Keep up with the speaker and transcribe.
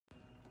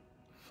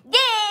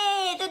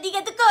ดี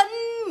กันทุกคน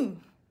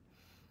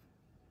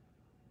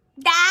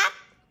ดัก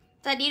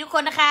สวัสดีทุกค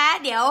นนะคะ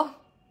เดี๋ยว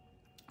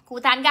ครู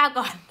ทานข้าว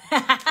ก่อน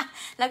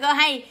แล้วก็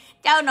ให้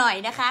เจ้าหน่อย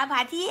นะคะพา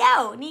เที่ย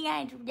วนี่ไง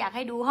อยากใ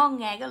ห้ดูห้อง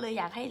ไงก็เลย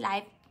อยากให้ไล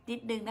ฟ์นิด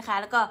นึงนะคะ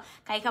แล้วก็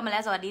ใครเข้ามาแล้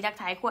วสวัสดีทัก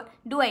ทาย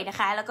ด้วยนะ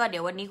คะแล้วก็เดี๋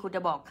ยววันนี้ครูจ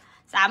ะบอก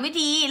3 วิ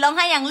ธีร้องไ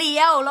ห้อย่างเลี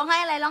ยวร้องไห้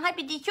อะไรร้องไห้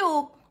ปิติชุ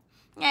ก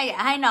ไงอยา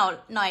กให้ห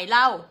น่อยเ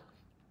ล่า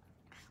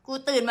ครู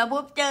ตื่นมา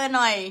ปุ๊บเจอห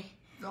น่อย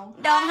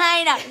ร้องไห้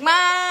หนักม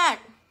าก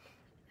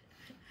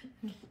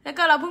แล้ว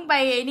ก็เราเพิ่งไป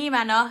นี่ม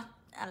าเนาะ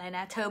อะไรน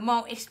ะ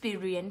thermal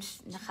experience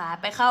นะคะ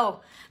ไปเ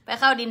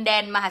ข้าดินแด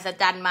นมหัศ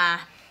จรรย์มา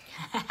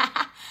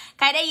ใ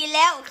ครได้ยินแ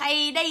ล้วใคร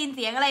ได้ยินเ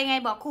สียงอะไรไง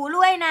บอกครู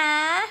ด้วยนะ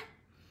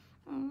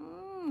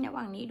ระห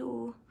ว่างนี้ดู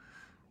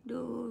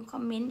คอ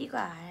มเมนต์ดีก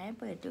ว่า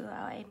เปิดดูเอ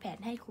า iPad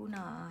ให้ครูห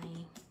น่อย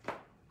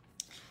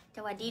ส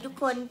วัสดีทุก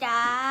คนจ้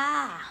า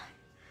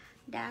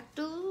ดัก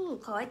ดู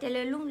ขอให้เจ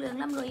ริญรุ่งเรือง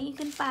ร่ำรวยยิ่ง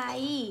ขึ้นไป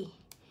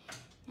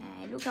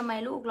ลูกทำไม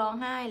ลูกร้อง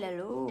ไห้ล่ะ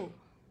ลูก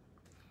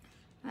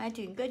มา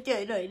ถึงก็เจ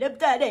อหน่อยน้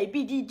ำตาไหล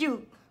ปีดีจุก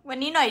วัน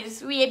นี้หน่อย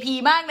VIP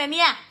มากนะเ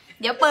นี่ย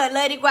เดี๋ยวเปิดเล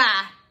ยดีกว่า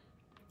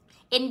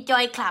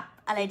Enjoy Club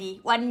อะไรดี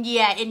One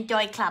Year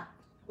Enjoy Club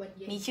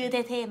มีชื่อ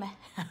เท่ๆไหม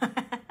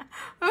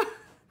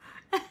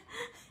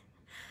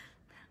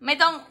ไ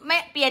ม่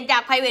เปลี่ยนจา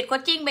ก private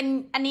coaching เป็น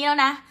อันนี้แล้ว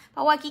นะเพร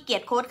าะว่าขี้เกีย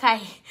จโค้ดใคร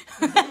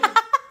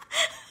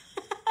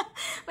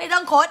ไม่ต้อ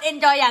งโค้ด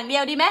enjoy อย่างเดี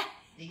ยวดีไหม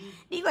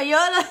ดีกว่าเย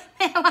อะเลยแ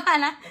ม่ว่า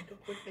นะ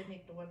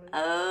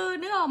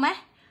นึกออกไหม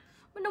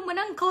มันต้องมา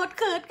นั่งโค้ด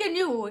เคิร์ดกัน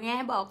อยู่ไง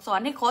บอกสอน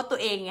ให้โค้ดตัว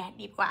เองไง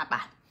ดีกว่าป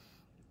ะ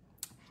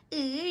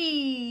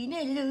เ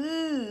นี่ยลื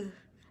อ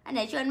อันไหน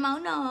ชวนเมา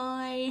ส์หน่อ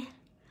ย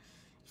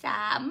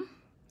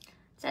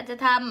3 สัจ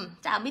ธรรม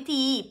3 วิ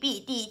ธีปิ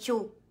ติฉุ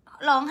ก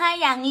ร้องไห้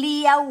อย่างเ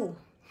ลียว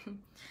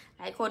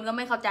หลายคนก็ไ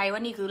ม่เข้าใจว่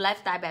านี่คือไล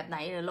ฟ์สไตล์แบบไหน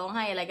หรือร้องไ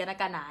ห้อะไรกันนั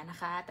กหนานะ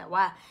คะแต่ว่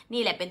า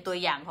นี่แหละเป็นตัว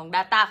อย่างของ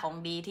Data ของ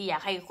ดีที่อยา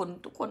กให้คน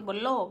ทุกคนบน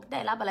โลกได้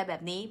รับอะไรแบ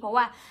บนี้เพราะ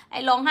ว่าไอ้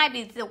ร้องไห้ปิ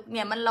ติสุขเ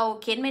นี่ยมันเรา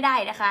เค้นไม่ได้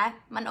นะคะ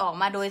มันออก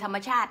มาโดยธรรม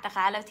ชาตินะค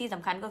ะแล้วที่ส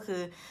ำคัญก็คื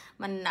อ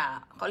มัน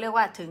เขาเรียก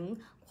ว่าถึง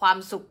ความ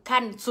สุข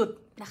ขั้นสุด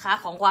นะคะ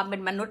ของความเป็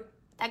นมนุษย์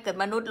ถ้าเกิด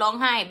มนุษย์ร้อง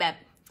ไห้แบบ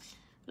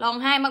ร้อง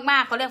ไห้มา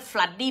กๆเขาเรียก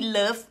floody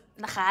love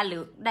นะคะหรื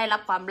อได้รั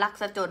บความรัก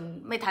ซะจน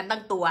ไม่ทันตั้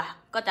งตัว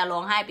ก็จะร้อ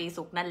งไห้ปี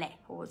สุขนั่นแหละ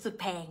โหสุด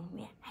แพง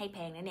เนี่ยให้แพ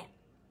งนะเนี่ย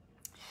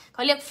เข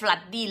าเรียก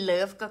floody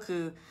love ก็คื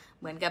อ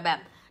เหมือนกับแบบ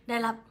ได้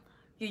รับ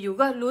อยู่ๆ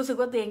ก็รู้สึก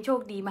ว่าตัวเองโช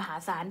คดีมหา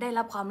ศาลได้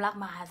รับความรัก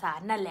มหาศาล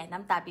นั่นแหละน้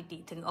ำตาปิติ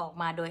ถึงออก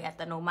มาโดยอั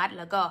ตโนมัติ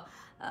แล้วก็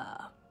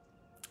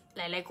ห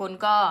ลายๆคน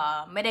ก็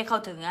ไม่ได้เข้า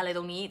ถึงอะไรต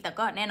รงนี้แต่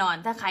ก็แน่นอน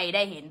ถ้าใครไ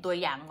ด้เห็นตัว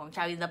อย่างของช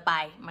าวอินสปา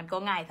ยมันก็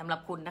ง่ายสำหรับ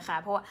คุณนะคะ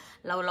เพราะว่า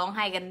เราร้องไ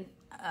ห้กัน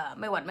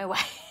ไม่หวัดไม่ไหว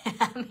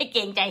ไม่เก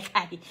รงใจใคร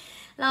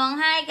ร้อง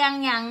ไห้กัน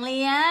อย่างเ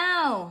ลี้ย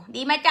ว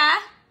ดีไหมจ๊ะ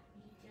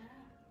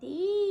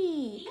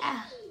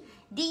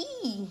ดี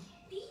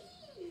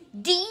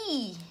ดี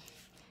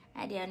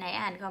เดี๋ยวไหน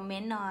อ่านคอมเม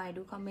นต์หน่อย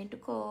ดูคอมเมนต์ทุ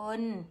กคน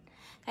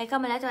ใครเข้า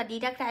มาแล้วสวัสดี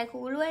ทักทายค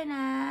รูด้วยน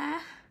ะ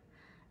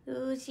ดู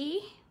สิ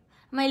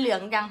ไม่เหลือ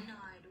งจัง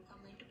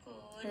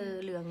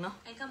เหลืองเนาะ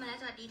ใครเข้ามาแล้ว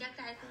สวัสดีทัก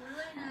ทายครู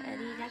ด้วยนะสวัส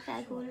ดีทักทา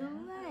ยครูด้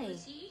วย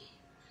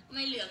ไ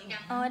ม่เหลืองจั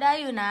งได้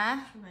อยู่นะ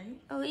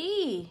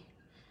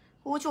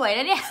ครูสวยน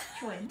ะเนี่ย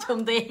ชม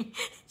ตัว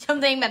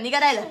เองแบบนี้ก็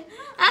ได้เลย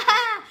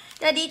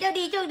เจ้าดี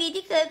โชคดี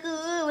ที่เคยคื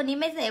อวันนี้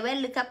ไม่ใส่แว่น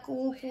หรือครับครู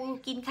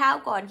กินข้าว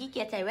ก่อนขี้เ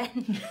กียจใส่แว่น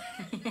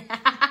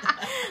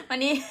วัน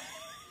นี้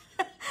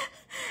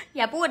อ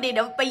ย่าพูดดิเ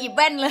ดี๋ยวไปหยิบแ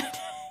ว่นเลย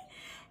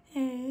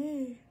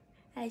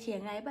ใส่เสียง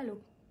อะไรป่ะลู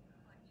ก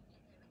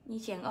มี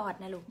เสียงออด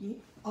นะลูก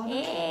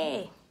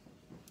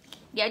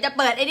เดี๋ยวจะ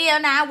เปิดไอ้นี่แล้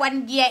วนะ One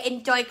Year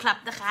Enjoy Club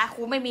นะคะค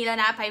รูไม่มีแล้ว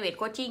นะ private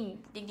coaching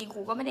จริงๆค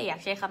รูก็ไม่ได้อยาก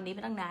ใช้คำนี้ม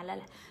าตั้งนานแล้ว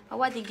แหละเพราะ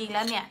ว่าจริงๆแ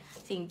ล้วเนี่ย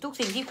ทุก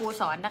สิ่งที่ครู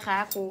สอนนะคะ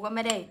ครูก็ไ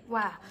ม่ได้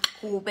ว่า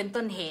ครูเป็น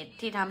ต้นเหตุ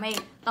ที่ทำให้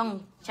ต้อง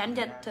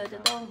เธอจะ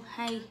ต้องใ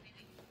ห้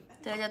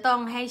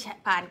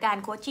ผ่านการ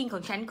โคชชิ่งข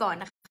องฉันก่อน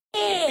นะคะ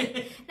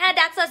หน้า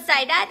ดักสดใส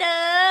ด้าเดิ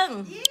ง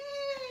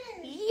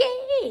เย้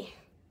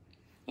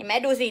เห็นไหม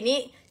ดูสินี่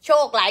โช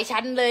คหลาย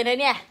ชั้นเลยนะ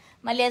เนี่ย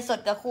มาเรียนสด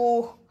กับครู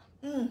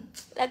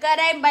แล้วก็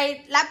ได้ไป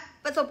รับ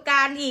ประสบก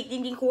ารณ์อีกจ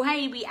ริงๆครูให้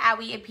VR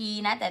VIP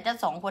นะแต่เจ้า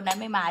2 คนนั้น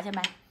ไม่มาใช่ไห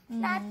ม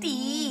น่าตี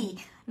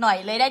หน่อย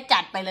เลยได้จั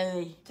ดไปเล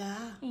ยจ้า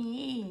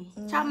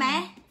ชอบไหม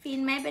ฟิน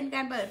ไหมเป็นก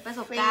ารเปิดประส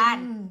บการ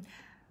ณ์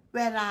เ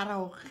วลาเรา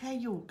แค่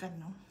อยู่กัน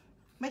เนาะ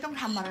ไม่ต้อง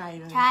ทำอะไร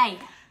เลยใช่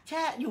แ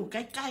ค่อยู่ใก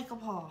ล้ๆก็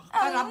พอ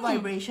ก็รับ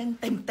vibration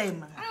เต็ม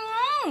อะค่ะ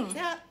เ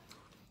นี่ย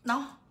เนา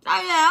ะได้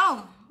แล้ว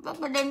ก็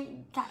ประเด็น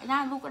ถ่ายหน้า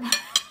ลูกกัน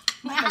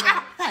ไม่เป็นไร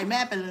ถ่ายแม่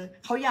ไปเลย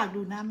เขาอยาก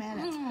ดูหน้าแม่แห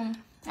ละ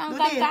ดู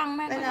ดิ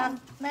เวลา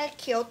แม่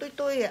เขียว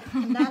ตุ้ยๆอ่ะ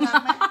น่ารัก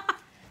ไหม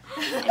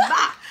เห็นป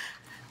ะ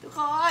ทุกค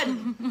น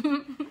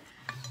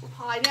พ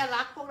ลอยเนี่ย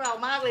รักพวกเรา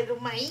มากเลยรู้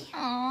ไหม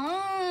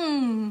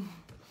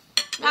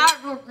ล่า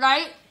สุดไล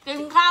ฟ์กิน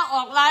ข้าวอ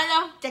อกไลฟ์แล้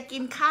วจะกิ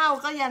นข้าว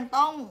ก็ยัง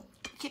ต้อง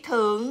คิด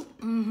ถึง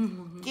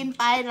กิน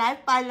ไปไล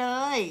ฟ์ไปเล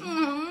ย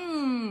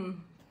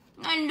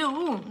นั่นดู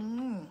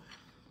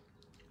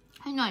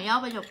ให้หน่อยเล่า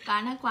ประสบการ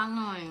ณ์ให้กวาง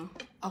หน่อย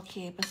โอเค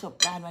ประสบ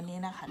การณ์วันนี้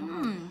นะคะ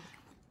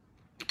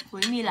คุ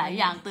ยมีหลาย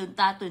อย่างตื่น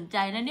ตาตื่นใจ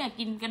นะเนี่ย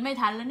กินกันไม่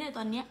ทันแล้วเนี่ยต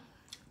อนเนี้ย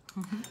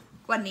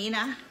วันนี้น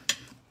ะ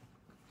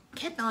แ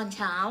ค่ตอนเ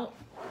ช้า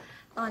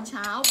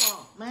บอ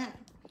กแ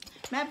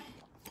ม่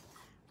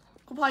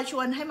ครูพลอยช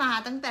วนให้มา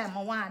ตั้งแต่เ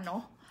มื่อวานเนา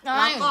ะแ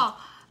ล้วก็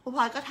ครูพ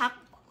ลอยก็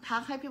ทั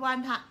กให้พี่ว่าน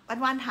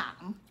ถาม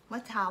เมื่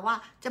อเช้าว่า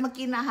จะมา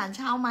กินอาหารเ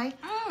ช้าไหม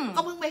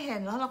ก็เพิ่งไปเห็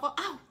นแล้วเราก็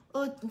อ้าว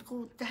ครู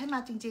จะให้มา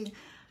จริง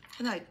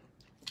ๆหน่อย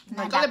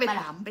ก็เลยไป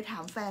ถา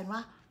มแฟนว่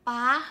าป๊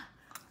า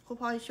ครู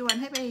พลอยชวน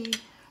ให้ไป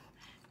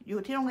อยู่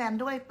ที่โรงแรม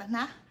ด้วยน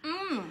ะ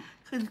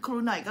คือครู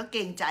หน่อยก็เก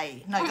รง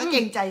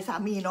ใจสา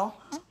มีเนาะ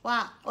ว่า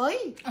เอ้ย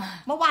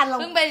เมื่อวานเรา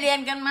เพิ่งไปเรียน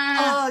กันมา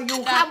อ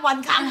ยู่ข้ามวัน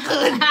ข้าม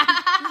คืน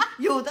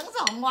อยู่ทั้ง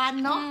2 วัน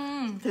เนาะ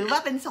ถือว่า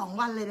เป็น2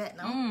 วันเลยแหละ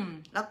เนาะ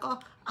แล้วก็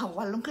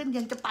วันรุ่งขึ้น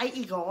ยังจะไป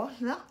อีกเหรอ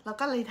เนาะเรา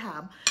ก็เลยถา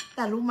มแ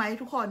ต่รู้ไหม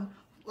ทุกคน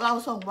เรา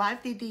ส่งไว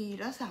ฟ์ดีๆ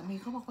แล้วสามี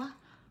เขาบอกว่า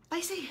ไป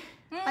สิ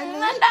ไปเลย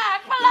น่ารั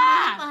กม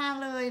า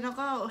เลยแล้ว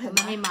ก็เห็นไหม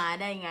ไม่มา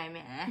ได้ไงแหม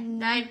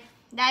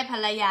ได้ภร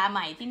รยาให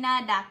ม่ที่หน้า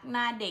ดักห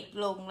น้าเด็ก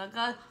ลงแล้ว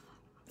ก็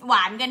หว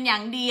านกันอย่า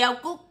งเดียว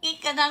กุ๊กกิ๊ก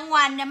กันทั้ง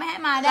วันจะไม่ให้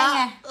มาได้ไ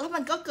งมั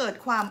นก็เกิด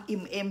ความ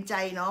อิ่มเอมใจ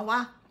เนาะว่า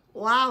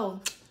ว้าว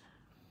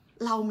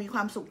เรามีคว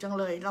ามสุขจัง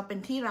เลยเราเป็น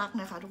ที่รัก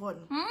นะคะทุกคน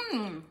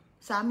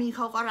สามีเข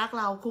าก็รัก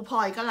เราครูพล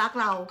อยก็รัก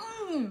เรา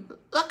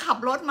แล้วขับ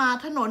รถมา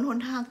ถนนหน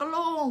ทางก็โ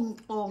ล่ง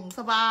โปร่งส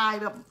บาย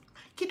แบบ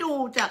คิดดู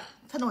จาก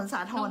ถนนสา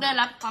ทรได้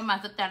รับความมหั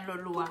ศจรรย์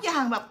รัวๆทุกอย่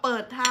างแบบเปิ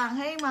ดทาง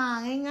ให้มา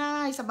ง่า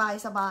ยๆ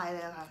สบายๆเ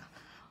ลยค่ะ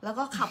แล้ว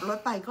ก็ขับรถ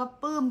ไปก็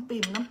ปลื้ม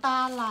ปิ่มน้ำตา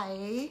ไหล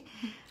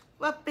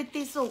ว่าปิ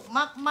ติสุข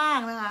มาก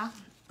ๆนะคะ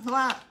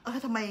ว่า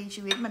ทำไม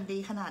ชีวิตมันดี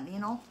ขนาดนี้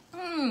เนาะ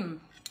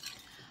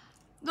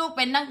ลูกเ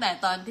ป็นตั้งแต่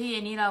ตอนที่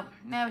นี้เรา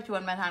แม่ชว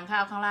นมาทานข้า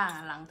วข้างล่าง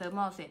หลังเทอร์ม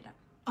อลเสร็จ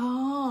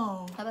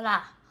ใช่ปะล่ะ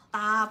ต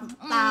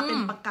าเป็น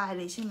ประกาย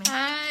เลยใช่ไหมใ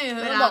ช่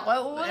เวลาบอกว่า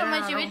ทำไม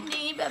ชีวิต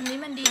นี้แบบนี้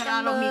มันดีจังเ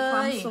ลยเรามีคว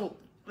ามสุข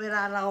เวล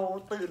าเรา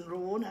ตื่น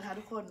รู้นะคะ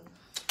ทุกคน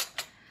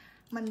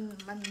มั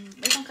น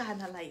ไม่ต้องการ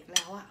อะไรอีกแ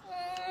ล้วอะ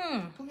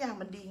ทุกอย่าง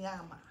มันดีงา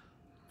มอะ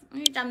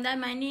นี่จำได้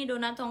ไหมนี่โด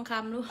นัททองค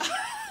ำลูก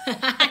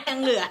ยัง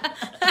เหลือ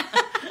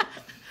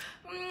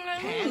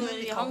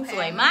ห้องส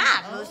วยมาก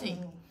ดูสิ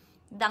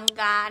ดัง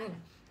การ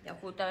เดี๋ยว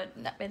ครูจะ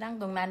ไปนั่ง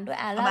ตรงนั้นด้วย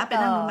แล้วไป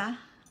นั่งดูนะ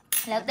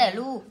แล้วแต่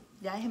ลูก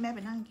ย้ายให้แม่ไป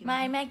นั่งกินไม่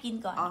แม่กิน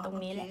ก่อนตรง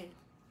นี้แหละ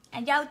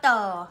เล่าต่อ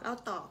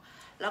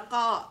แล้ว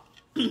ก็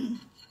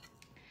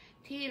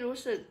ที่รู้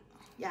สึก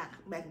อยาก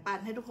แบ่งปัน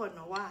ให้ทุกคน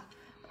นะว่า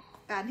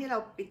การที่เรา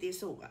ปิติ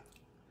สุขอะ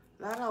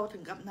แล้วเราถึ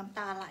งกับน้ำต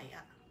าไหลอ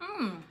ะ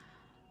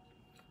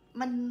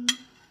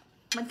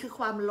มันคือ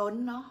ความล้น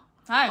เนาะ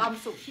ความ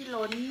สุขที่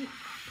ล้น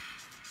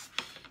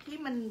ที่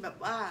มันแบบ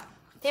ว่า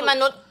ที่ม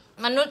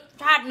นุษย์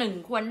ชาติหนึ่ง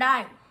ควรได้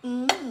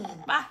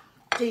ป่ะ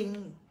จริง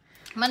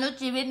มนุษย์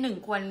ชีวิตหนึ่ง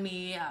ควรมี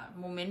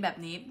โมเมนต์แบบ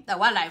นี้แต่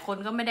ว่าหลายคน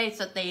ก็ไม่ได้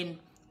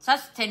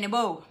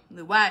sustainable ห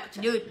รือว่า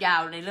ยืดยา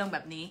วในเรื่องแบ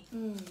บนี้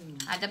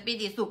อาจจะปิ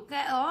ติสุขแ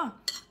ค่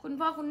คุณ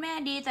พ่อคุณแม่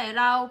ดีใส่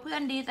เราเพื่อ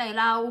นดีใส่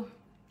เรา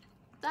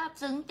ซาบ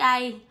ซึ้งใจ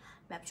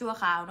แบบชั่ว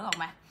คราวนึกออก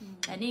ไหม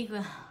แต่นี่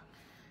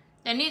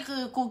คื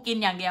อกูกิน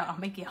อย่างเดียว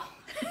ไม่เกี่ยว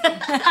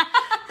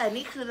แต่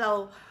นี่คือเ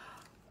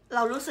ร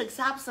ารู้สึกซ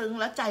าบซึ้ง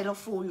แล้วใจเรา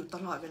ฟูอยู่ต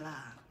ลอดเวลา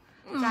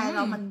ใจเร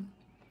า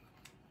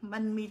มั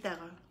นมีแต่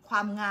คว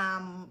ามงา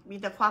มมี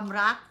แต่ความ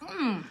รัก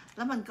แ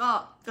ล้วมันก็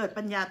เกิด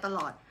ปัญญาตล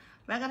อด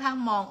แม้กระทั่ง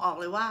มองออก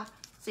เลยว่า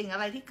สิ่งอะ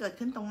ไรที่เกิด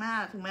ขึ้นตรงหน้า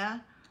ถึงแม้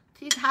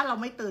ที่ถ้าเรา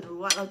ไม่ตื่น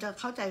รู้เราจะ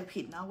เข้าใจ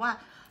ผิดนะว่า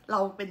เรา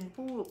เป็น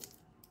ผู้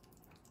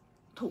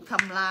ถูกท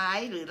ำร้าย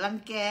หรือรัง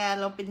แก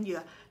เราเป็นเหยื่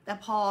อแต่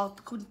พอ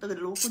คุณตื่น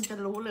รู้คุณจะ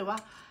รู้เลยว่า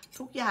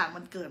ทุกอย่าง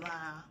มันเกิดมา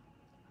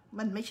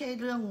มันไม่ใช่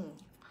เรื่อง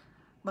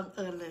บังเ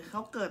อิญเลยเข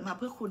าเกิดมาเ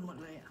พื่อคุณหมด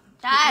เลย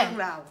ใช่เรื่อ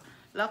งราว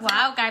แล้วว้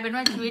าวกลายเป็น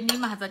ว่าชีวิตนี้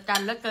มหัศจร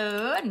รย์เหลือเกิ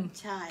น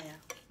ใช่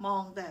มอ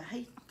งแต่ให้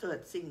เกิด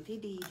สิ่งที่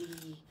ดี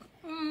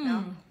ๆเนา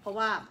ะเพราะ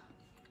ว่า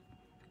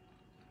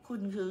คุ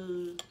ณคื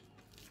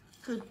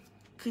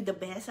อ the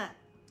best อะ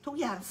ทุก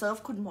อย่างเซิร์ฟ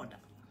คุณหมดอ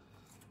ะ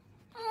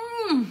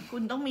คุ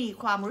ณต้องมี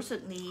ความรู้สึ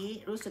กนี้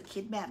รู้สึก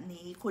คิดแบบ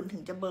นี้คุณถึ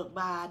งจะเบิก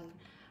บาน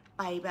ไ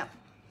ปแบบ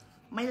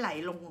ไม่ไหล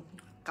ลง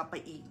กลับไป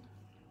อีก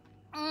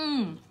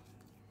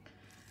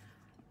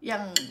อย่า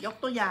งยก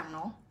ตัวอย่างเน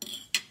าะ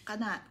ข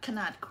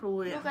นาดครู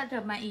เนี่ยก็เถิ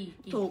ดมาอีก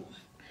ถูก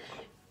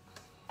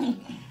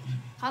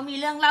เขามี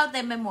เรื่องเล่าเ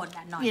ต็มไปหมดห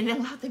น่อยมีเรื่อ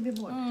งเล่าเต็มไป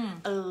หมด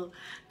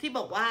ที่บ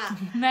อกว่า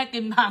แม่กิ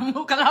นพังลู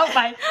กก็เล่าไป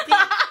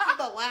ที่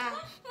บอกว่า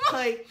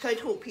เคย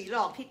ถูกผีหล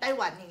อกที่ไต้ห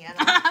วันอย่างเงี้ยน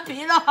ะผี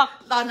หลอก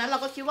ตอนนั้นเรา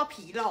ก็คิดว่า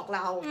ผีหลอกเร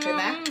าใช่ไ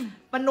หม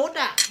มนุษย์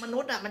อะ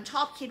มันช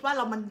อบคิดว่า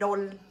มัน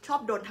ชอบ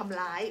โดนทำ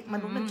ร้ายม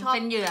นุษย์มันชอบเ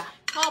ป็นเหยื่อ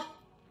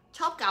ช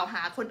อบกล่าวห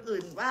าคนอื่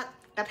นว่า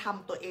กระท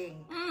ำตัวเอง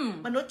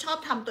มนุษย์ชอบ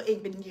ทำตัวเอง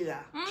เป็นเหยื่อ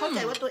เข้าใจ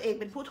ว่าตัวเอง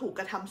เป็นผู้ถูก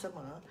กระทำเสม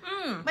อ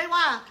ไม่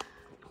ว่า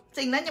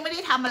สิ่งนั้นยังไม่ไ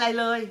ด้ทำอะไร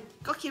เลย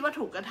ก็คิดว่า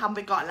ถูกกระทำไป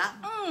ก่อนละ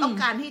ต้อง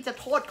การที่จะ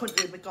โทษคน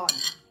อื่นไปก่อน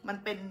มัน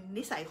เป็น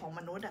นิสัยของม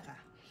นุษย์อะค่ะ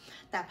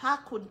แต่ถ้า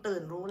คุณตื่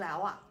นรู้แล้ว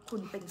อะคุ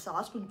ณเป็นซอ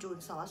สคุณจูน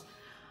ซอส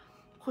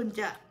คุณ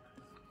จะ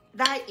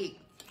ได้อีก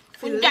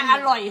คุณจะอ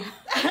ร่อย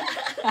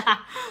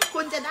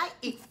คุณจะได้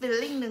อีก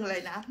feeling หนึ่งเล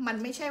ยนะมัน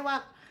ไม่ใช่ว่า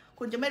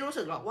คุณจะไม่รู้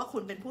สึกหรอกว่าคุ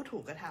ณเป็นผู้ถู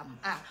กกระท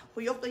ำครู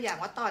ยกตัวอย่าง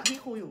ว่าตอนที่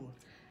ครูอยู่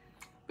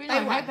ไต้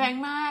หวันแพง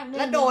มาก แ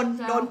ล้วโ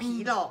ดนผี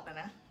หลอก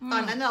นะตอ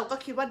นนั้นเราก็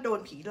คิดว่าโดน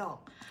ผีหลอก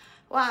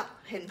ว่า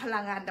เห็นพลั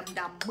งงาน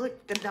ดำๆมืด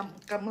ก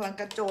ำลัง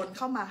กระโจนเ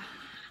ข้ามา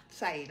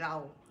ใส่เรา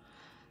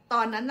ต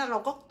อนนั้นเรา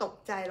ก็ตก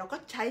ใจเราก็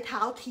ใช้เท้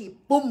าถีบ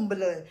ปุ้มไป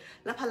เลย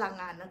แล้วพลัง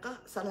งานนั้นก็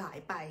สลาย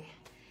ไป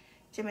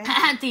ใช่ไหม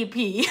ถีบ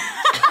ผี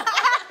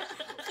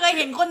เคย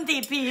เห็นคนถี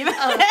บผีไหม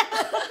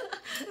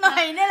หน่อ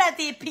ยนี่แหละ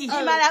ถีบผี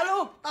มาแล้วลู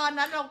กตอน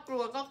นั้นเราก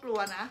ลัว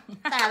นะ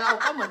แต่เรา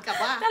ก็เหมือนกับ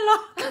ว่า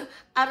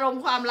อารม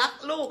ณ์ความรัก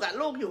ลู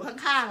กอยู่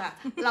ข้าง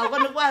ๆเราก็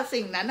นึกว่า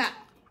สิ่งนั้น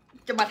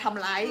จะมาท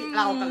ำร้ายเ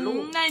รากับลู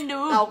ก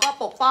เราก็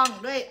ปกป้อง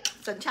ด้วย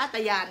สัญชาต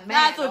ญาณแม่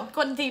ล่าสุดค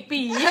นถีบ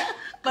ผี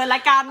เปิดรา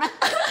ยการไหม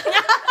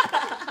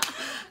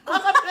แล้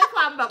วก็ด้วยค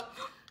วามแบบ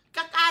ก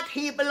ล้า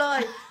ทีไปเลย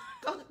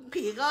ก็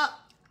ผีก็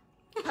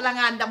พลัง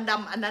งานด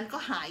ำๆอันนั้นก็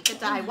หายกระ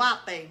จายว่า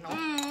ไปเนาะ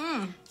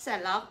เสร็จ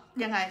แล้ว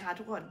ยังไงคะ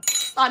ทุกคน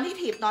ตอนที่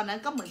ถีบตอนนั้น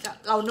ก็เหมือนกับ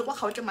เรานึกว่า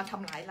เขาจะมาท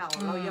ำร้ายเร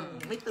ายัง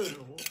ไม่ตื่น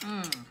รู้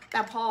แต่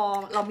พอ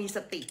เรามีส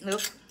ตินึ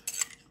ก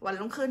วัน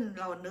รุ่งขึ้น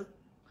เรานึก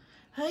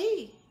เฮ้ย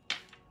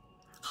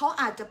เขา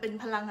อาจจะเป็น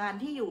พลังงาน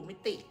ที่อยู่มิ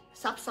ติ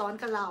ซับซ้อน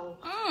กับเรา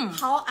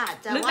เขาอาจ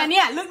จะลึกนะเ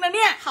นี่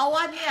ยเขา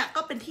ว่าเนี่ย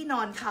ก็เป็นที่น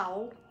อนเขา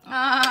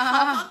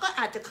ก็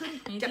อาจจะขึ้น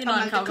จะกำ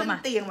ลังจะขึ้น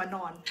เตียงมาน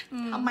อน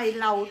ทำไม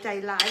เราใจ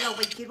ร้ายเราไ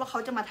ปคิดว่าเขา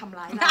จะมาทำ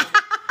ร้ายเรา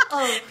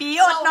ผี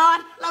อดนอน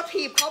เรา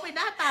ถีบเขาไปห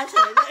น้าตาเฉ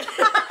ยเลย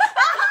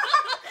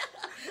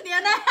เดี๋ย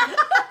วนะ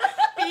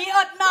ผีอ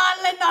ดนอน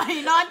เลยหน่อย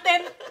นอนเต็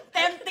ม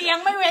เตียง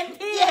ไม่เว้น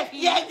ที่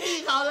แย่งที่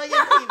เขาแล้วยั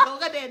งถีบเขา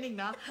ก็เด็นอีก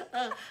เนาะ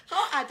เขา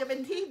อาจจะเป็น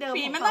ที่เดิม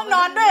ผีมันต้องน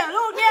อนด้วยเหรอ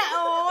ลูกเนี่ยโ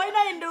อ้ยน่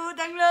าเอ็นดู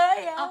จังเลย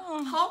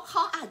เข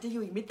าอาจจะอ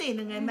ยู่อีกมิติห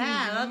นึ่งไงแม่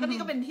แล้วก็นี่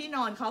ก็เป็นที่น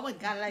อนเขาเหมือ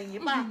นกันอะไรอย่าง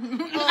นี้ป่ะ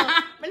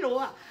ไม่รู้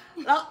อ่ะ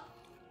แล้ว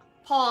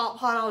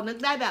พอเรานึก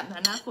ได้แบบ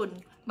นั้นนะคุณ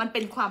มันเป็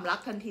นความรัก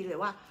ทันทีเลย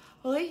ว่า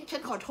เฮ้ยฉั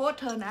นขอโทษ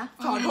เธอนะ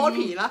ขอโทษ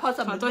ผีแล้วพอส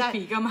ำนึกได้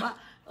ว่า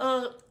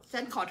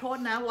ฉันขอโทษ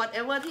นะ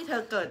whatever ที่เธ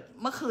อเกิด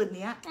เมื่อคืน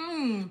นี้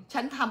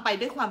ฉันทำไป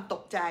ด้วยความต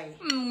กใจ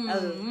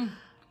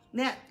เ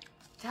นี่ย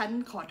ฉัน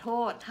ขอโท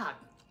ษ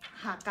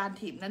หากการ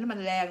ถีบนั้นมั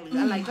นแรงหรือ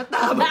อะไรก็ต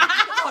าม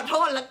ขอโท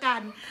ษละกั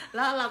นแ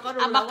ล้วเราก็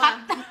รู้แล้วว่า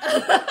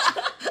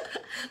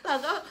เรา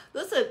ก็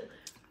รู้สึก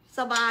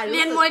สบายเ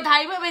รียนมวยไท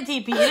ยเพื่อไปถี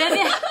บผีเลยเ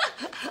นี่ย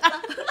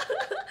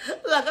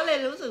เราก็เลย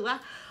รู้สึกว่า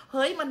เ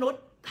ฮ้ยมนุษ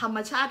ย์ธรรม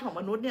ชาติของ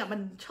มนุษย์เนี่ยมั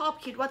นชอบ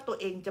คิดว่าตัว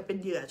เองจะเป็น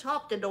เหยื่อชอบ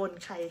จะโดน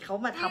ใครเขา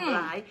มาทำ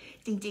ร้าย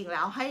จริงๆแ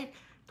ล้วให้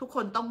ทุกค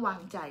นต้องวา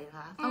งใจนะ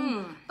คะ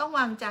ต้อง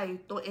วางใจ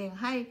ตัวเอง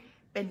ให้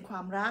เป็นคว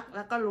ามรักแ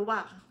ล้วก็รู้ว่า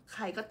ใค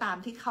รก็ตาม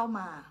ที่เข้า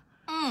มา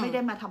ไม่ไ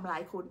ด้มาทำร้า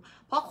ยคุณ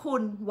เพราะคุ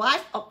ณวาย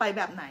ออกไปแ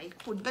บบไหน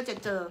คุณก็จะ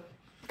เจอ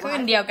คลื่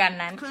นเดียวกัน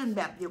นั้นคลื่นแ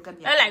บบเดียวกัน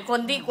แล้วหลายคน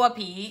ที่กลัว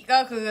ผีก็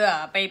คือ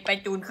ไป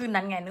จูนคลื่น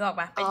นั้นไงนึกออก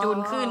ปะไปจูน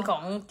คลื่นขอ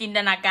งจินต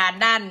นาการ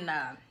ด้าน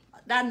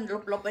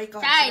ลบไว้ก่อ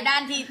นใช่ด้า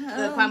นที่เ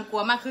กิดความกลั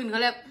วมากขึ้นเขา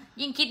เรียก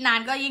ยิ่งคิดนาน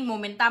ก็ยิ่งโม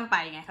เมนตัมไป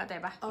ไงเข้าใจ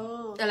ปะ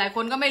แต่หลายค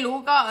นก็ไม่รู้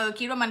ก็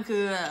คิดว่ามันคื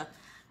อ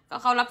ก็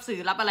เขารับสื่อ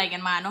รับอะไรกั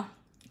นมาเนาะ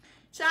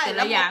ใช่แ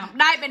ล้วอย่าง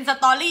ได้เป็นส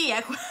ตอรี่อ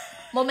ะ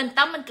โมเมน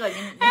ตัมมันเกิดอ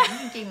ย่างนี้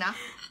จริงๆนะ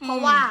เพราะ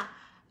ว่า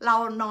เรา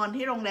นอน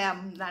ที่โรงแรม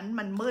นั้น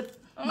มันมืด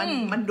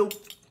มัน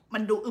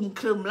ดูอึม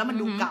ครึมแล้วมัน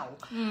ดูเก่า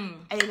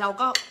ไอเรา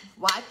ก็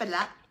ว้ายไปแ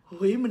ล้วเ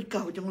ฮ้ยมันเ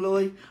ก่าจังเล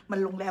ยมัน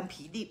โรงแรม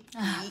ผีดิบ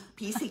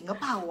ผีสิงก็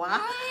เปล่าวะ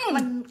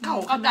มันเก่า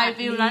ขนาด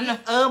นี้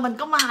มัน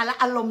ก็มาแล้ว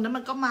อารมณ์นั้น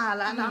มันก็มา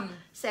แล้วนะ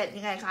เสร็จ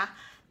ยังไงคะ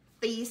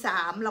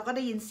3:00เราก็ไ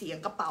ด้ยินเสียง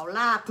กระเป๋าล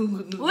าก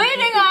อุ้ย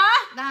จริงเหรอ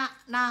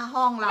หน้า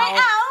ห้องเราไม่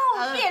เอา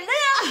เปลี่ยนเ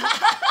รื่อง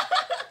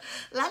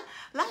แ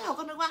ล้วเรา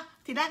ก็นึกว่า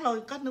ทีแรกเรา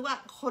ก็นึกว่า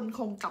คนค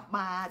งกลับม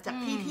าจาก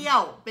ที่เที่ย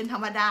วเป็นธร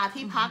รมดา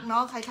ที่พักเนา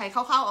ะใครๆเ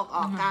ข้าๆอ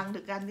อกกลางดึ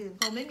กกลางดื่น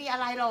คงไม่มีอะ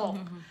ไรหรอก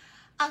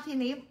เอาที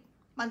นี้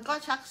มันก็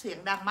ชักเสียง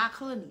ดังมาก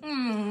ขึ้น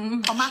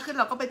พอมากขึ้น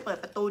เราก็ไปเปิด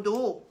ประตู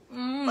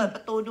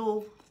ดู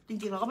จ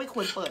ริงๆเราก็ไม่ค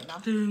วรเปิดเนา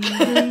ะ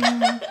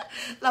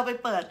เราไป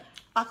เปิด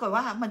ปรากฏว่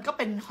ามันก็เ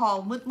ป็นฮอล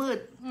ล์มืด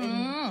ๆเป็น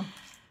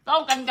ต้อ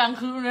งกันกลาง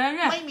คืนนะเ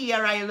นี่ยไม่มีอ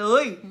ะไรเล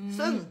ย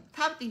ซึ่ง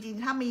ถ้าจริง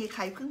ๆถ้ามีใค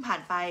รเพิ่งผ่า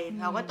นไป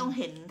เราก็ต้อง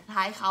เห็น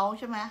ท้ายเขา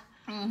ใช่ไหม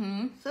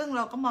ซึ่งเ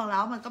ราก็มองแล้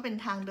วมันก็เป็น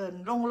ทางเดิน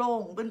โล่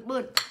งๆมื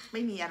ดๆไ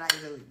ม่มีอะไร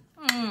เลย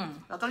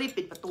เราก็รีบ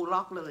ปิดประตูล็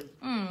อกเลย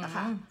นะค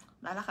ะ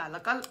นั่นแหละค่ะแล้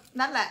วก็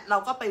นั่นแหละเรา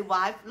ก็ไปว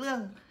ายเรื่อง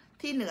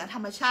ที่เหนือธร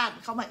รมชาติ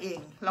เข้ามาเอง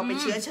เราไป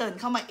เชื้อเชิญ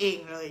เข้ามาเอง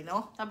เลยเนา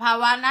ะสภา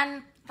วะนั้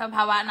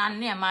น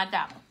เนี่ยมาจ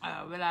าก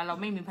เวลาเรา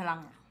ไม่มีพลัง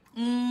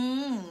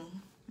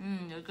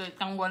เดี๋ยวเกิด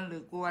กังวลหรื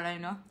อกลัวอะไร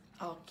เนาะ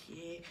โอเค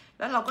แ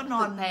ล้วเราก็น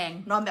อ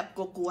นแบบก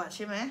ลัวๆใ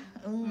ช่ไหม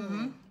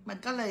มัน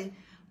ก็เลย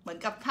เหมือน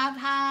กับ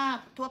ถ้า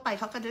ทั่วไป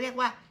เขาก็จะเรียก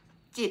ว่า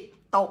จิต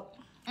ตก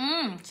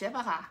ใช่ป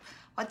ะคะ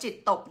พอจิต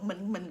ตกเห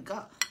มือนก็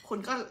คุณ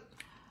ก็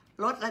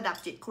ลดระดับ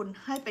จิตคุณ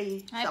ให้ไป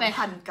สัม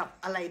พันธ์กับ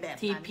อะไรแบบ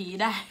นั้นทีผี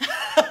ได้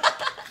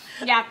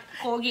อยาก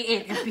โคกิเอ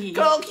ทกับผีโ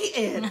คกิเอ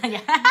ท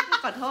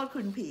ขอโทษ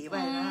คุณผีไป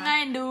นะง่า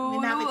ยดู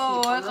ลู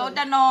กเขาจ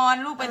ะนอน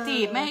ลูกไปถี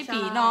บไม่ให้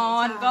ผีนอ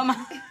นก็มา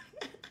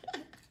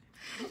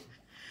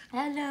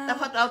แต่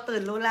พอเราตื่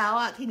นรู้แล้ว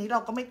อ่ะทีนี้เร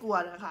าก็ไม่กลัว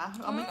นะคะ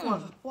เราไม่กลัว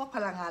พวกพ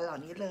ลังงานเหล่า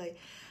นี้เลย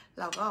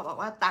เราก็บอก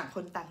ว่าต่างค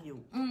นต่างอยู่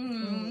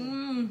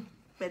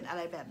เป็นอะไ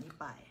รแบบนี้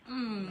ไป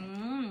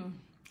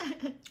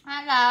น่า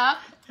รัก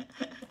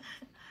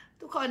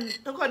ทุกค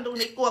นตรง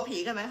นี้กลัวผี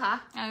กันไหมคะ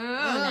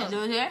ไหนดู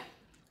สิ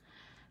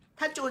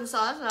ถ้าจูนซ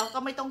อสเราก็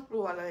ไม่ต้องก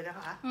ลัวเลยนะ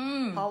คะ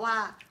เพราะว่า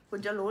คุณ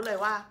จะรู้เลย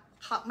ว่า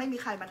เขาไม่มี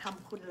ใครมาท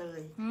ำคุณเล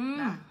ย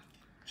นะ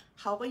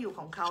เขาก็อยู่ข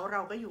องเขาเร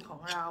าก็อยู่ขอ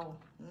งเรา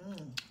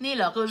นี่เ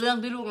หรอคือเรื่อง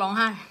ที่ลูกร้องไ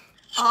ห้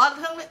อ๋อเ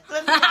รื่อ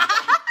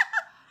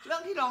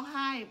งที่ร้องไ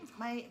ห้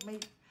ไม่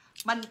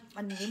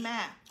วันนี้แม่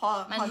พอ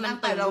นั่ง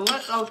ไปเ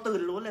ราตื่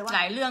นรู้เลยว่าห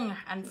ลายเรื่อง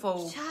อันโฟ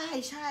ใ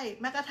ช่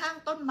แม้กระทั่ง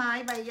ต้นไม้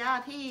ใบหญ้า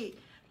ที่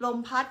ลม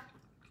พัด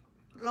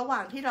ระหว่า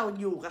งที่เรา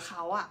อยู่กับเข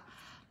าอะ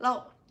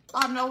ต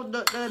อนเรา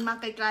เดินมา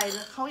ไกลๆแ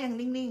ล้วเขายัง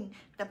นิ่ง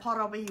ๆแต่พอเ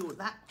ราไปอยู่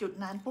ณจุด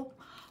นั้นปุ๊บ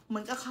เหมื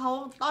อนกับเขา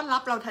ต้อนรั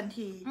บเราทัน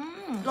ที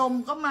ลม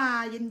ก็มา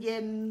เย็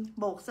นๆ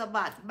โบกสะ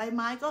บัดใบไ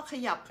ม้ก็ข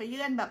ยับข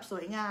ยื่นแบบส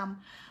วยงาม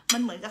มั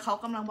นเหมือนกับเขา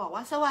กำลังบอก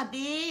ว่าสวัส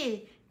ดี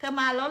เธอ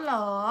มาแล้วเหร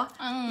อ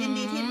ยิน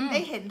ดีที่ได้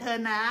เห็นเธอ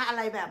นะอะไ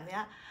รแบบเนี้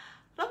ย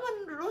แล้วมัน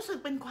รู้สึก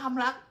เป็นความ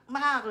รัก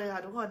มากเลยค่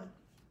ะทุกคน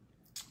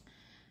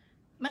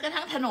แม้กระ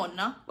ทั่งถนน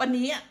เนาะวัน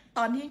นี้ต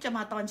อนที่จะม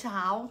าตอนเช้า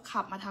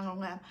ขับมาทางโร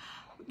งแรม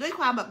ด้วย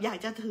ความแบบอยาก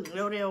จะถึง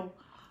เร็ว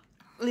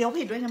ๆเลี้ยว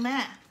ผิดด้วยนะแม่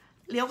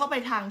เลี้ยวก็ไป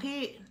ทางที่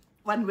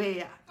วันเว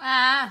ย์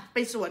ไป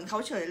สวนเขา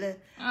เฉยเลย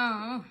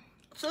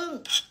ซึ่ง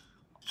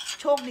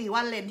โชคดีว่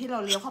าเลนที่เรา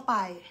เลี้ยวเข้าไป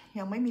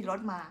ยังไม่มีรถ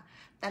มา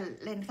แต่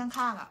เลนข้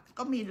างๆ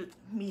ก็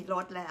มีร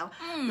ถแล้ว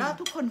แล้ว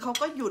ทุกคนเขา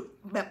ก็หยุด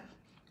แบบ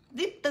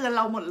รีบเตือนเ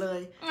ราหมดเลย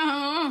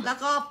แล้ว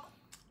ก็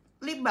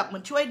รีบแบบเหมื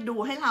อนช่วยดู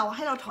ให้เ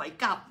ราถอย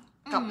กลับ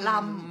ล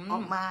ำอ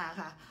อกมา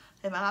ค่ะ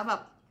เห็นไหมคะแบ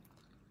บ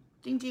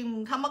จริง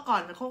ๆถ้าเมื่อก่อ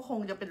นเขาคง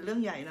จะเป็นเรื่อ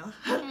งใหญ่เนาะ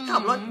ขั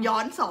บรถย้อ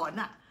นสอน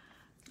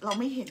เรา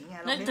ไม่เห็นไง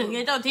นึกถึงไ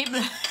อ้เจ้าทิพย์เล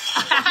ย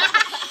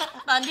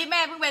ตอนที่แ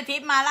ม่เพิ่งไปทิ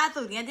พย์มาล่าสุ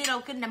ดเนี้ยที่เรา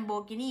ขึ้นดัมโบ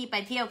กินี่ไป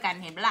เที่ยวกัน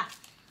เห็นปะล่ะ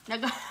แล้ว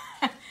ก็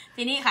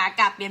ทีนี้ขา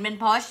กลับเปลี่ยนเป็น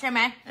พอชใช่ไหม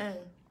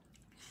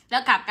แล้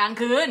วขับกลาง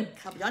คืน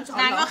ขับย้อนสอน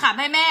นางก็ขับ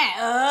ให้แม่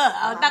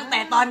เอาตั้งแต่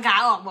ตอนขา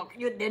ออกบอก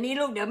หยุดเดี๋ยวนี้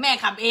ลูกเดี๋ยวแม่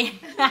ขับเอง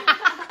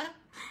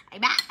ไอ้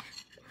บ้า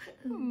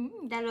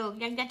ดาลูก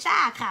ยังจะซ่า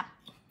ขับ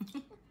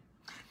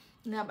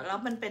เนี่ยแล้ว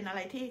มันเป็นอะไ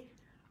รที่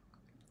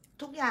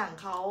ทุกอย่าง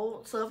เขา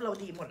เซิร์ฟเรา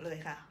ดีหมดเลย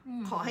ค่ะ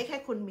ขอให้แค่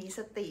คุณมีส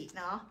ติ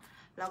เนาะ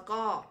แล้ว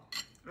ก็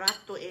รัก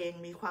ตัวเอง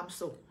มีความ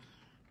สุข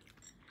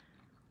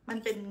มัน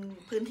เป็น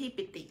พื้นที่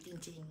ปิติจ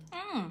ริง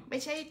ๆไม่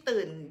ใช่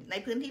ตื่นใน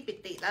พื้นที่ปิ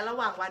ติแล้วระ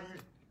หว่างวัน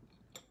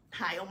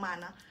หายออกมา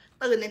นะ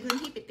ตื่นในพื้น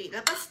ที่ปิติแ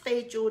ล้วก็สเต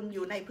ย์จูนอ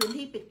ยู่ในพื้น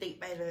ที่ปิติ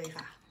ไปเลย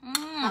ค่ะ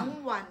ทั้ง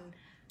วัน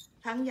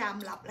ทั้งยาม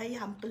หลับและย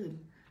ามตื่น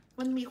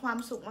มันมีความ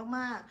สุขม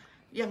าก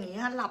ๆอย่างนี้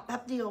หลับแป๊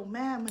บเดียวแ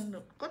ม่มัน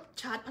ก็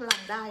ชาร์จพลั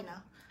งได้นะ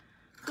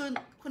คือ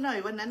คุณหน่อย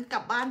วันนั้นกลั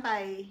บบ้านไป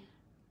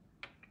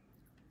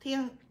เที่ย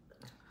ง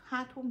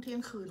5 ทุ่มเที่ย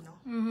งคืนเนาะ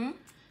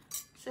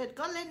เสร็จ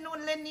ก็เล่นนู่น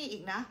เล่นนี่อี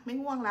กนะไม่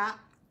ง่วงละ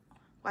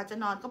กว่าจะ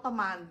นอนก็ประ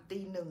มาณตี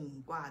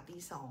 1กว่าตี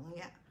 2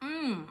เงี้ย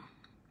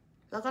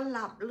แล้วก็ห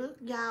ลับลึก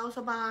ยาวส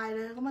บายเล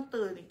ยก็มา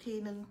ตื่นอีกที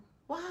นึง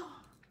ว้าว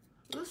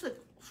รู้สึก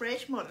เฟร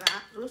ชหมดละ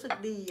รู้สึก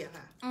ดีอะ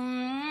ค่ะ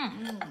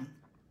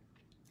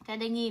จะ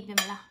ได้งีบใช่ไห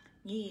มล่ะ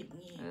งีบ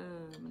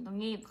มันต้อง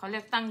งีบเขาเรี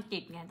ยกตั้งจิ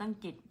ตไงตั้ง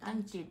จิต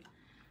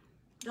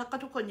แล้วก็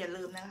ทุกคนอย่า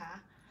ลืมนะคะ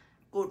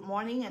Good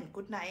Morning and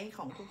Good Night ข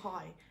องครูพลอ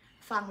ย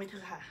ฟังไปเถ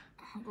อะค่ะ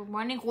Good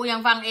Morning ครูยัง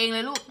ฟังเองเล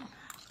ยลูก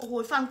โอ้โห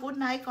ฟัง Good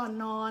Night ก่อน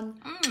นอน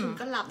คุณ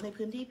ก็หลับใน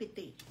พื้นที่ปิ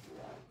ติ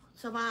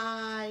สบา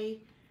ย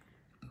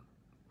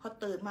พอ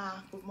ตื่นมา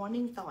Good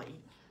Morning ต่ออี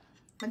ก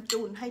มัน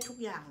จูนให้ทุก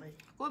อย่างเลย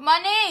Good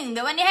Morning เ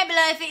ดี๋ยววันนี้ให้ไป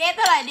เลย CX เ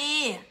ท่าไหร่ดี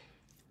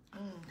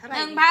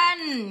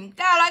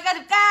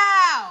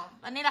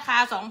1,999 ตอนนี้ราคา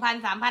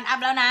 2,000 3,000 อัพ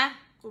แล้วนะ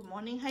Good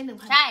Morning ให้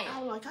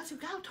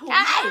 1,999 ถูกใ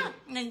ช่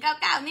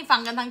199นี่ฟั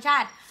งกันทั้งชา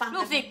ติลู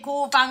กศิษย์ครู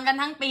ฟังกัน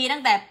ทั้งปีตั้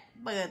งแต่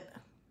เปิด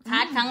ชา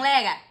ร์จครั้งแร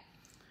ก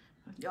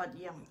ยอดเ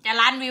ยี่ยมจะ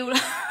ล้านวิวแ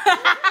ล้ว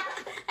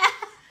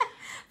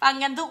ฟัง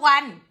กันทุกวั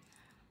น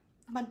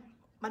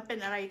มันเป็น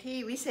อะไรที่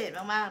วิเศษ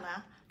มากๆนะ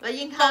แล้ว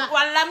ยิ่งตก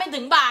วันละไม่ถึ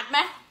งบาทไหม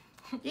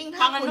ยิ่ง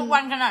ฟังกันทุกวั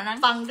นขนาดนั้น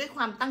ฟังด้วยค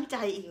วามตั้งใจ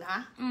อีกนะ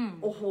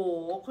โอ้โห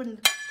คุณ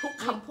ทุก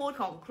คำพูด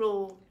ของครู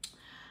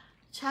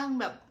ช่าง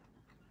แบบ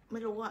ไม่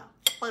รู้อะ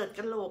เปิด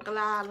กันโหลกกะ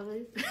ลาเลย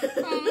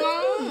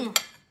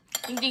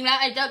จริงๆแล้ว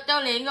ไอ้เจ้า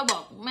เล้งก็บอ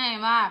กแม่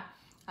ว่า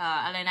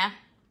อะไรนะ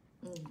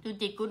จู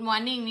จิต Good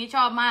Morning นี่ช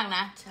อบมากน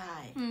ะใช่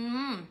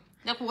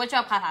แล้วครูก็ช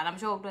อบคาถาน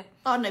ำโชคด้วย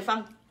ตอนไหนฟัง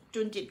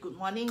จุนจิต Good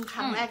Morning ค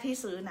รั้งแรกที่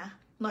ซื้อนะ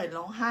หน่อย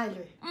ร้องไห้เ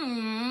ลย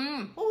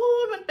โอ้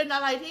มันเป็นอ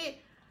ะไรที่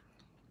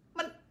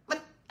มัน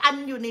อัน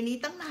อยู่ในนี้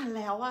ตั้งนาน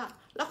แล้วอะ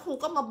แล้วครู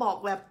ก็มาบอก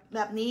แบ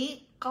บนี้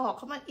ก็บอกเ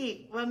ข้ามาอีก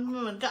มัน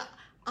เหมือนกับ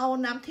เอา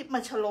น้ำทิพย์ม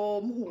าฉโล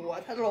มหัว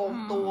ฉโลม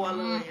ตัว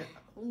เลยอะ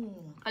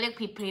เขาเรียก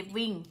พรี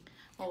วิ่ง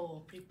โอ้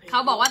เขา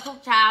บอกว่าทุก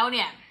เช้าเ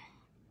นี่ย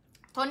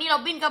โทนี่โร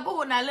บินก็พู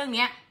ดนะเรื่องเ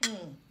นี้ย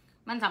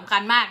มันสำคั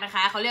ญมากนะค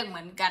ะเขาเรียกเห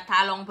มือนการทา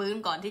รองพื้น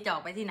ก่อนที่จะออ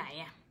กไปที่ไหน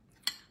อะ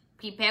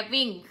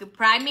preparing คือ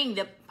priming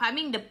the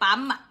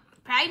pump อะ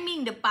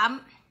priming the pump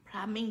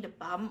priming the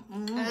pump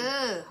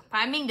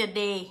priming the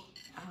day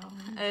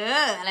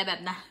อะไรแบ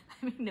บนั้น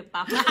priming the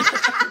pump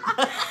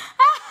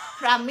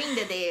priming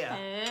the day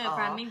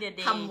priming the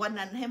day ทำวัน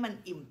นั้นให้มัน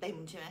อิ่มเต็ม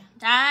ใช่ไหม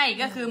ใช่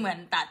ก็คือเหมือน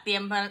เตรีย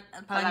ม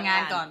พลังงา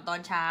นก่อนตอน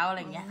เช้าอะไร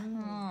เงี้ย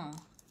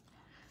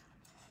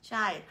ใ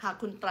ช่หาก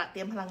คุณตระเต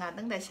รียมพลังงาน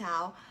ตั้งแต่เช้า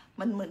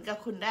มันเหมือนกับ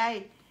คุณไ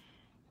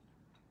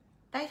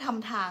ด้ท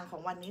ำทางขอ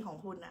งวันนี้ของ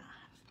คุณอ่ะ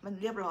มัน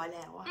เรียบร้อยแ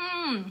ล้วอ่ะ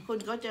คุณ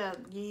ก็จะ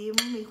ยิ้ม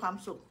มีความ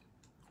สุข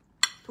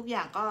ทุกอย่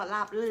างก็ร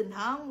าบรื่น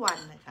ทั้งวัน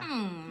เลยค่ะ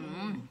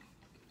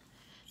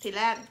ที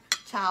แรก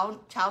เ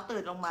ช้า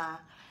ตื่นลงมา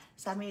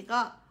สามีก็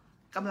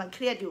กำลังเค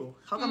รียดอยู่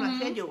เขากำลังเค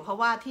รียดอยู่เพราะ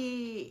ว่า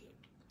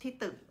ที่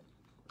ตึก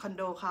คอนโ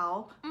ดเขา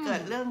เกิ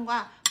ดเรื่องว่า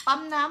ปั๊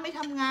มน้ำไม่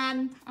ทำงาน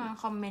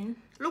คอมเมนต์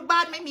ลูกบ้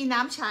านไม่มีน้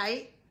ำใช้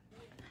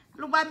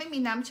ลูกบ้านไม่มี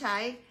น้ำใช้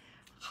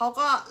เขา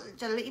ก็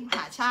จะรีบห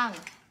าช่าง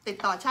ติด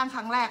ต่อช่างค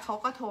รั้งแรกเขา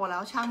ก็โทรแล้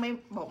วช่างไม่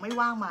บอกไม่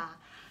ว่างมา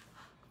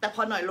แต่พ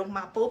อหน่อยลงม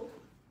าปุ๊บ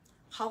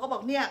เขาก็บอ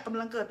กเนี่ยกำ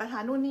ลังเกิดปัญหา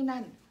นู่นนี่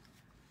นั่น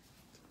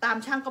ตาม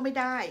ช่างก็ไม่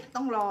ได้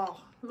ต้องรอ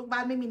ลูกบ้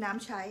านไม่มีน้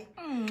ำใช้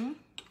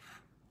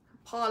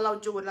พอเรา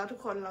จูนแล้วทุก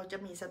คนเราจะ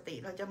มีสติ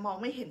เราจะมอง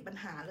ไม่เห็นปัญ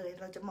หาเลย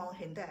เราจะมอง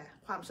เห็นแต่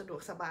ความสะดว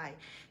กสบาย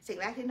สิ่ง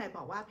แรกที่หน่อยบ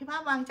อกว่าพี่ภา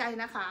พวางใจ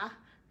นะคะ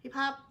พี่ภ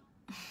าพ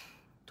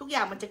ทุกอย่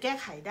างมันจะแก้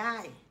ไขได้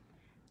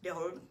เ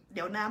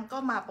ดี๋ยวน้ำก็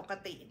มาปก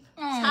ติ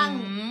ช่าง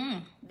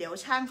เดี๋ยว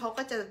ช่างเขา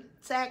ก็จะ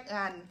แทรกง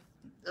าน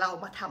เรา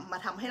มา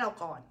ทำให้เรา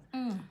ก่อน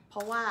เพร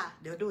าะว่า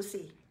เดี๋ยวดู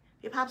สิ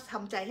พี่ภาพท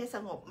ำใจให้ส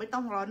งบไม่ต้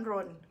องร้อนร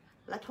น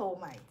และโทร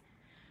ใหม่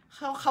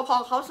เขาพอ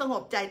เขาสง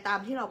บใจตาม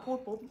ที่เราพูด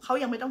ปุ๊บเขา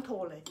ยังไม่ต้องโทร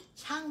เลย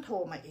ช่างโทร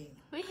มาเอง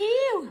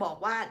บอก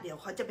ว่าเดี๋ยว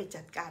เขาจะไป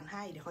จัดการใ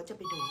ห้เดี๋ยวเขาจะไ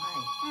ปดูให้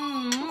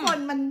ทุกคน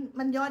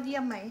มันยอดเยี่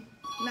ยมไหม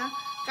นะ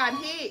การ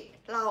ที่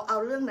เราเอา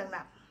เรื่องห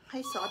นักๆให้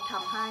ซอสท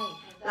ำให้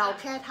เรา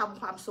แค่ท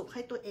ำความสุขใ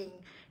ห้ตัวเอง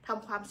ท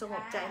ำความสง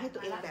บใจให้ตั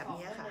วเองแบบ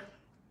นี้ค่ะ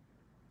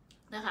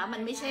นะคะมั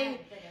นไม่ใ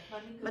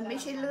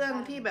ช่เรื่อง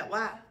ที่แบบ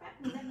ว่า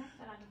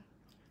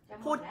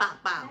พูดปาก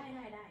เปล่า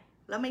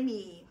แล้วไม่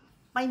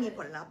มีผ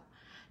ลลัพธ์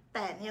แ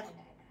ต่เนี่ย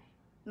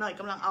หน่อย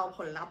กำลังเอาผ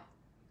ลลัพธ์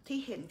ที่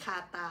เห็นคา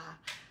ตา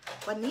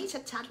วันนี้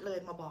ชัดๆเลย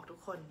มาบอกทุก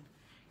คน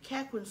แค่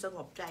คุณสง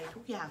บใจทุ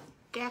กอย่าง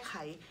แก้ไข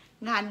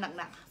งาน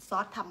หนักๆซอ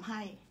สทำใ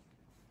ห้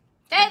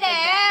ได้แ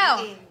ล้ว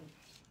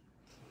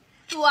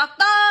ถูก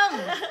ต้อง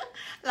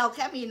เราแ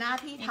ค่มีหน้า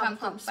ที่ท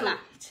ำความสุข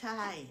ใ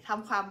ช่ท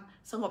ำความ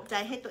สงบใจ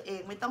ให้ตัวเอ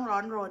งไม่ต้องร้อ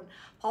นรน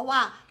เพราะว่า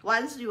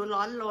once you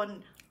ร้อนรน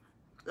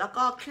แล้ว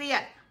ก็เครีย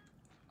ด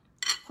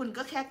คุณ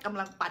ก็แค่กำ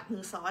ลังปัดมื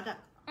อซอสอ่ะ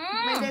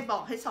ไม่ได้บอ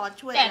กให้ซอส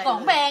ช่วยอะไรเลยแต่ของ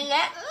แพงแ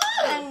ล้ว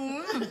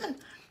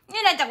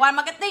นี่ได้จากวันม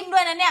าร์เก็ตติ้งด้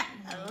วยนะเนี่ย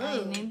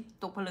นี่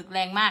ตกผลึกแร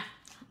งมาก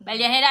ไปเ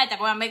รียนให้ได้จาก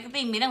วันมาร์เก็ต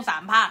ติ้งมีทั้ง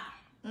3 ภาค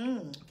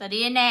แต่ดี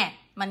แน่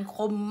มันค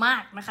มมา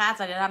กนะคะ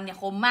ศัลยธรรมเนี่ย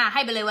คมมากใ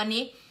ห้ไปเลยวัน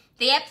นี้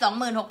TF 26,660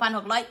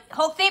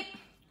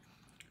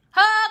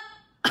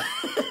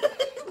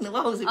นึกว่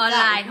า69ออน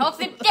ไลน์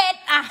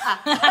67อ่ะ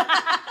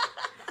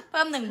เ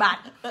พิ่ม1 บาท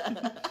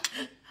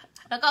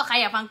แล้วก็ใคร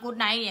อยากฟังกู๊ด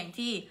ไนท์อย่าง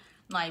ที่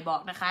หน่อยบอ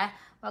กนะคะ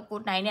ว่ากู๊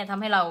ดไนท์เนี่ยท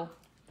ำให้เรา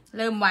เ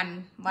ริ่ม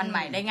วันให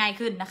ม่ได้ง่าย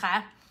ขึ้นนะคะ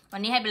วัน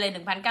นี้ให้ไปเลย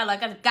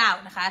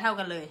 1,999 นะคะเท่า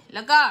กันเลยแ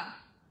ล้วก็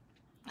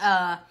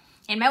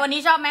เห็นไหมวันนี้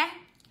ชอบไหม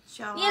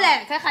นี่แหละ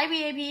คล้ายๆ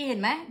VIP เห็น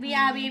ไหม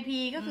VR VIP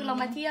ก็คือเรา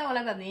มาเที่ยวอะไร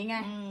แบบนี้ไง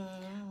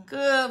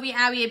คือ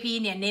VR VIP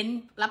เนี่ยเน้น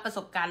รับประส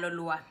บการณ์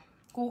รัว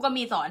ๆครูก็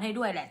มีสอนให้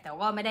ด้วยแหละแต่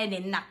ว่าไม่ได้เ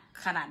น้นหนัก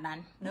ขนาดนั้น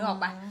นึกออก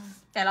ปะ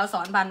แต่เราส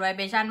อนผ่านไวเ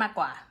บชั่นมาก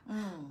กว่า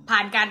ผ่า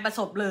นการประ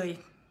สบเลย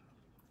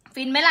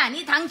ฟินไหมล่ะ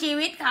นี่ทั้งชี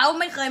วิตเขา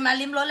ไม่เคยมา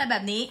ลิ้มรสอะไรแบ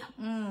บนี้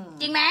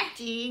จริงไหม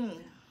จริง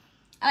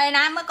อะไรน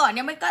ะเมื่อก่อน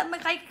ยังไม่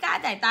ค่อยกล้า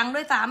จ่ายตังค์ด้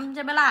วยซ้ำใ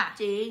ช่ไหมล่ะ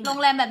จริงโรง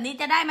แรมแบบนี้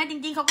จะได้ไหมจ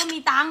ริงๆเขาก็มี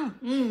ตังค์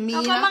เข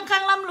าก็มั่งคั่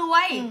งร่ำรว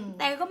ย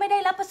แต่ก็ไม่ได้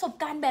รับประสบ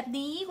การณ์แบบ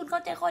นี้คุณเข้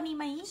าใจข้อนี้ไ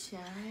หมใ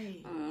ช่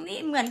นี่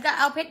เหมือนกับเ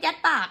อาเพชรยัด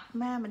ปาก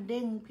แม่มันเ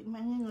ด้งแ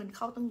ม่เงินเ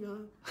ข้าต้องเยอะ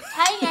ใ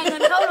ช่ไงเงิ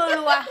นเข้า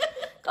รัว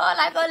ๆก็ไ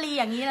ลฟ์ก็รี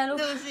อย่างนี้นะลูก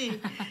ดูสิ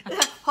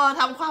พอ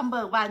ทำความเ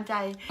บิกบานใจ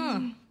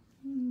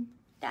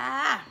จ้า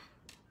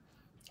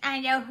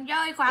เดี๋ยวย่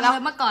อยความเล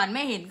ยเมื่อก่อนไ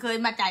ม่เห็นเคย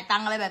มาจ่ายตั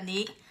งค์อะไรแบบ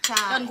นี้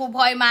จนครูพ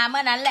ลอยมาเมื่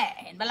อนั้นแหละ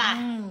เห็นปะล่ะ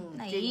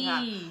จริงค่ะ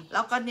แ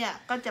ล้วก็เนี่ย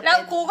ก็จะแล้ว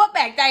ครูก็แป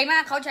ลกใจมา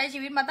กเขาใช้ชี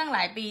วิตมาตั้งหล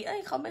ายปี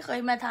เขาไม่เคย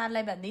มาทานอะไร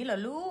แบบนี้เหรอ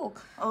ลูก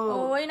โอ้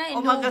ยน่าเอ็น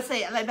ดูมาเกษ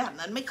ตรอะไรแบบ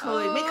นั้นไม่เค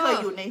ย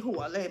อยู่ในหั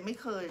วเลยไม่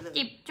เคยเลย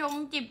จิ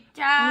บ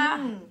จ้า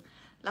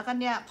แล้วก็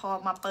เนี่ยพอ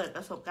มาเปิดป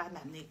ระสบการณ์แบ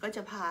บนี้ก็จ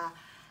ะพา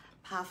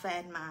แฟ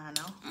นมา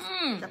เนาะ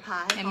จะพา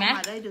ให้เขา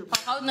มาได้ดื่มพอ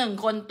เขา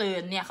1 คนตื่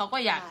นเนี่ยเขาก็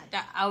อยากจ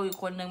ะเอาอีก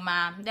คนนึงมา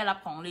ได้รับ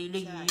ของรี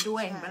ด้ว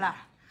ยเห็นปะล่ะ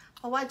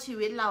เพราะว่าชี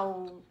วิตเรา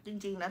จ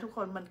ริงๆนะทุกค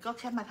นมันก็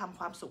แค่มาทำ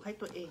ความสุขให้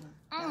ตัวเอง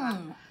นะคะ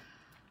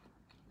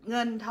เ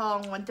งินทอง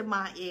มันจะม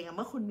าเองเ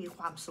มื่อคุณมีค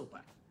วามสุข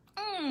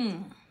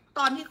ต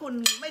อนที่คุณ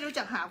ไม่รู้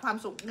จักหาความ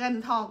สุขเงิน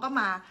ทองก็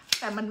มา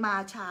แต่มันมา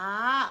ช้า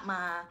ม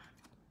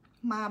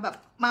าแบ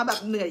บ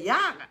เหนื่อยย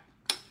าก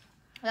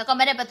แล้วก็ไ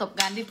ม่ได้ประสบ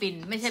การณ์ที่ฟิน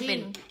ไม่ใช่เ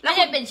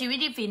ป็นชีวิต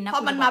ที่ฟินนะพ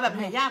อมันมาแบบเ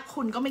หนื่อยยาก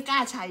คุณก็ไม่กล้า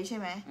ใช้ใช่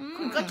ไหม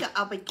คุณก็จะเอ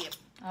าไปเก็บ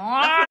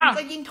แล้วคุณ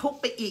ก็ยิ่งทุกข์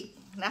ไปอีก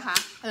นะคะ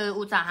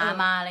อุตส่าห์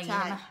มาอะไรอย่างเ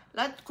งี้ยแ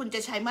ล้วคุณจะ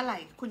ใช้เมื่อไหร่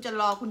คุณจะ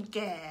รอคุณแ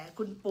ก่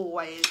คุณป่ว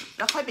ยแ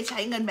ล้วค่อยไปใช้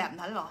เงินแบบ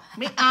นั้นหรอ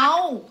ไม่เอา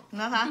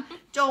นะคะ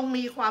จง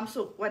มีความ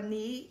สุขวัน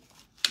นี้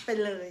ไป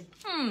เลย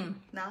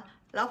นะ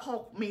แล้วพอ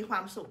มีควา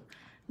มสุข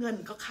เงิน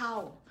ก็เข้า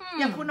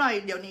อย่างคุณหน่อย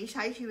เดี๋ยวนี้ใ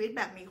ช้ชีวิตแ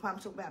บบมีความ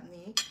สุขแบบ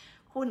นี้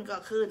หุ้นก็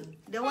ขึ้น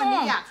เดี๋ยววัน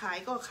นี้อยากขาย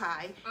ก็ขา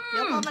ย เดี๋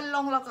ยวพอมันล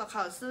งเราก็เข้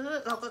าซื้อ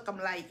เราก็ก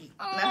ำไรอีก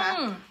นะคะ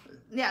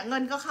เนี่ยเงิ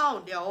นก็เข้า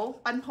เดี๋ยว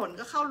ปันผล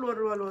ก็เข้า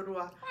รั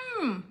ว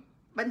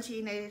บัญชี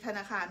ในธน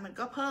าคารมัน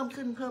ก็เพิ่ม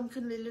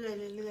ขึ้นเรื่อ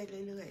ยๆเ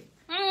รื่อย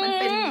ๆมัน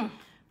เ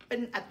ป็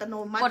นอัตโน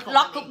มัติกด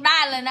ล็อกทุกด้า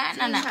นเลยนะ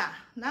นั่นค่ะ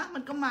นะมั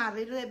นก็มา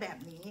เรื่อยๆแบบ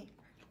นี้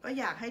ก็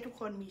อยากให้ทุก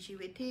คนมีชี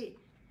วิตที่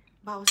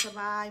เบาส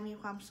บายมี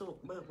ความสุข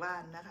เบิกบา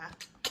นนะคะ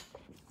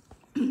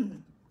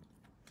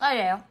ก็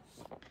แล้ว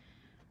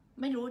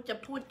ไม่รู้จะ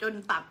พูดจน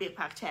ปากเปียก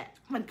ปากแฉะ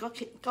มัน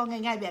ก็ง่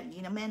ายๆแบบนี้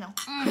นะแม่เนาะ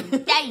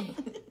ใจ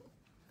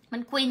มั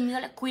นควินก็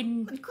แล้วควิน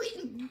มันควิน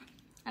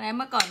อะไรเ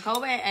มื่อก่อนเขา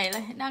ไปอะไร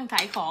นั่งข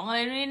ายของอะไร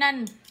นี่นั่น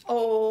โ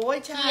อ้ย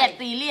ใช่เครียด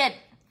ตีเลียด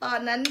ตอน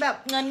นั้นแบบ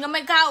เงินก็ไ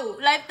ม่เข้า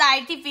ไลฟ์สไต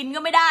ล์ที่ฟินก็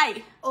ไม่ได้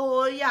โอ้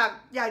ย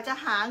อยากจะ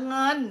หาเ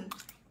งิน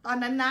ตอน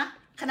นั้นนะ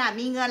ขนาด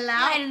มีเงินแล้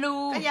ว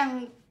ก็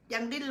ยั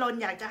งดิ้นรน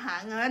อยากจะหา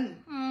เงิน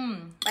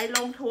ไปล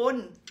งทุน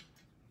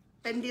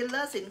เป็นดีลเล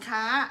อร์สินค้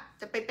า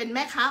จะไปเป็นแ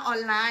ม่ค้าออ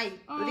นไลน์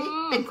ดูดิ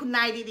เป็นคุณน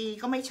ายดี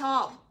ๆก็ไม่ชอ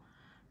บ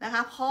นะค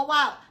ะเพราะว่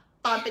า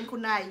ตอนเป็นคุ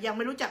ณนายยังไ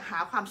ม่รู้จักหา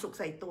ความสุข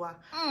ใส่ตัว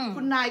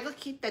คุณนายก็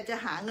คิดแต่จะ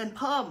หาเงิน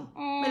เพิ่ม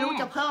ไม่รู้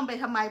จะเพิ่มไป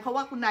ทำไมเพราะ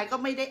ว่าคุณนายก็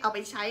ไม่ได้เอาไป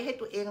ใช้ให้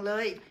ตัวเองเล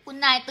ยคุณ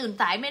นายตื่น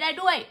สายไม่ได้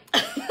ด้วย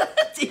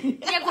จริง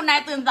เนี่ยคุณนาย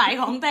ตื่นสาย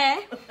ของแท้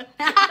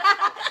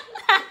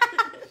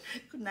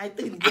คุณนาย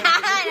ตื่นเย็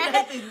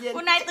น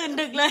คุณนายตื่น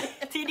ดึกเลย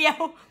ทีเดียว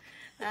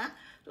นะ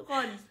ทุกค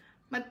น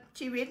มัน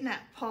ชีวิตเนี่ย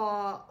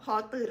พอ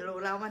ตื่นรู้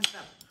แล้วมันแบ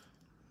บ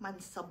มัน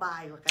สบา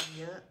ยกว่ากัน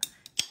เยอะ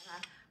นะคะ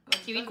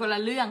ชีวิตคนละ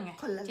เรื่องไง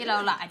ที่เรา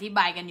อธิบ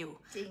ายกันอยู่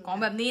ของ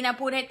แบบนี้นะ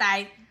พูดให้ตาย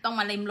ต้อง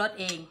มาริมรถ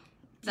เอง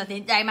ตัดสิ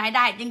นใจมาให้ไ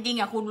ด้จริงๆ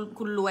อ่ะ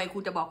คุณรวยคุ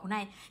ณจะบอกคุณใ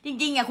ห้จ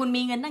ริงๆอ่ะคุณ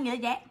มีเงินตั้งเยอะ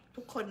แยะ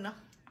ทุกคนเนาะ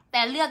แ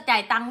ต่เลือกจ่า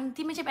ยตังค์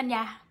ที่ไม่ใช่ปัญญ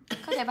า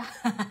เข้าใจปะ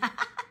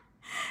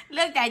เ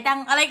ลือกจ่ายตัง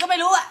ค์อะไรก็ไม่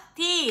รู้อ่ะ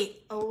ที่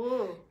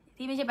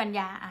ไม่ใช่ปัญญ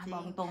าอ่ะบอ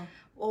กตรง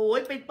โอ้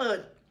ยไปเปิด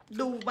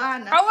ดูบ้าน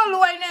นะเขาก็ร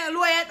วยเนี่ยร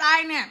วยตาย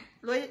เนี่ย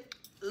ร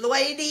ว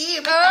ยดี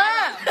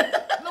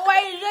รวย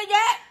เยอะแย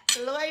ะ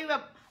รวยแบ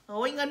บโ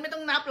อ้ยเงินไม่ต้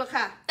องนับหรอก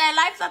ค่ะแต่ไ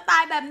ลฟ์สไต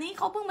ล์แบบนี้เ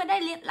ขาเพิ่งมาได้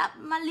รับ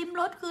มาลิ้ม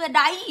รสคือใ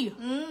ด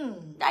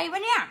ใจป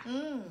ะเนี่ย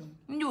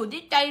มันอยู่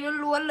ที่ใจ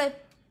ล้วนๆเลย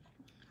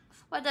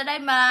ว่าจะได้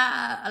มา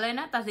อะไร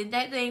นะตัดสินใจ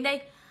ตัวเองได้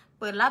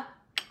เปิดรับ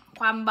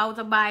ความเบา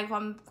สบาย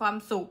ความ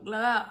สุขแล้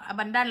วก็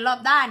บันดันรอบ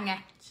ด้านไง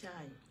ใช่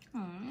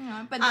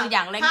เป็นตัวอย่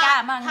างแรงกล้า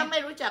มากถ้าไม่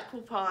รู้จักครู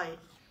พลอย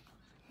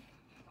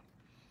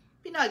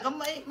พี่หน่อยก็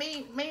ไ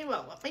ม่แบ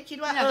บว่าไม่คิด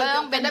ว่า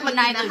ต้องเป็นคน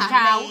นายตื่นเ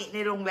ช้าใน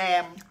โรงแร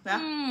มนะ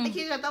ไม่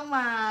คิดจะต้อง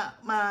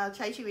มาใ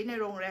ช้ชีวิตใน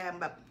โรงแรม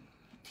แบบ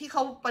ที่เข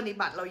าปฏิ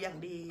บัติเราอย่าง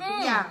ดีทุก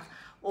อย่าง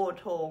โอ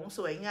โถงส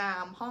วยงา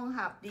มห้อง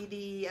หับ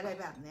ดีๆอะไร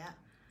แบบเนี้ย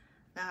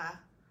นะคะ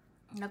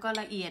แล้วก็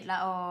ละเอียดละ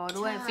ออ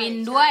ด้วยฟิน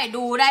ด้วย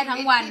ดูได้ทั้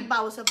งวันเบ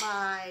าสบ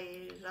าย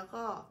แล้ว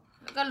ก็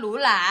หรู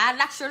หรา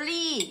ลักชัว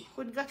รี่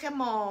คุณก็แค่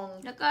มอง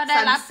แล้วก็ได้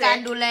รับการ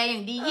ดูแลอย่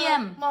างดีเยี่ย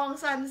มมอง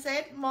ซันเซ็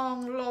ตมอง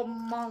ลม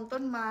มองต้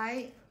นไม้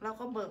แล้ว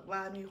ก็เบิกบ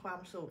านมีความ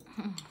สุข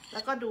แล้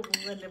วก็ดู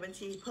เงินในบัญ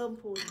ชีเพิ่ม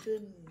พูนขึ้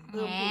น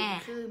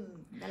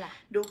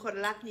ดูคน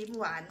รักยิ้ม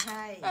หวานใ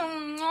ห้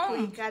คุ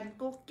ยกัน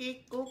กุ๊กกิ๊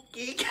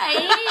กไอ้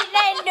ไ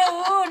ด้ดู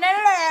นั่น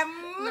แหละ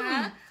น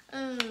ะ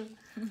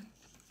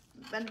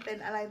มันเป็น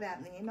อะไรแบบ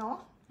นี้เนาะ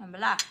เห็นไหม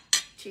ล่ะ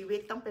ชีวิต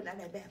ต้องเป็นอะ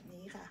ไรแบบ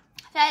นี้ค่ะ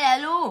ใช่แล้ว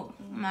ลูก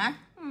นะ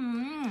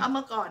เอาม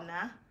าก่อนน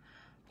ะ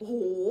โอ้โห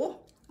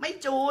ไม่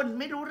จูน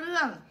ไม่รู้เรื่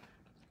อง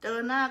เจอ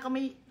หน้า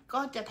ก็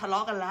จะทะเล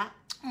าะกันละ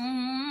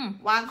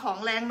วางของ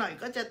แรงหน่อย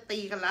ก็จะตี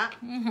กันละ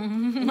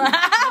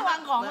วาง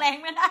ของแรง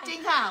ไม่ได้จริ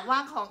งค่ะวา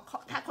งของ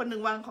ถ้าคนหนึ่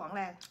งวางของแ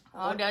รง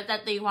เดี๋ยวจะ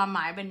ตีความหม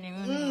ายเป็นอย่าง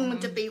นี้มัน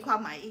จะตีความ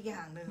หมายอีกอย่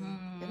างหนึ่ง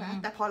ใช่ไหม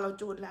แต่พอเรา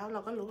จูนแล้วเร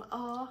าก็รู้ว่า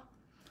อ๋อ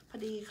พอ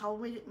ดีเขา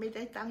ไม่ไ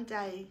ด้ตั้งใจ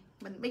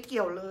มันไม่เ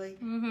กี่ยวเลย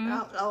แล้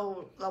วเ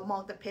รามอ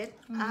งแต่เพชร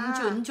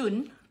ฉุน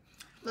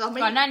เราไม่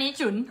ก่อนหน้านี้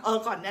ฉุน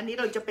ก่อนหน้านี้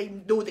เราจะไป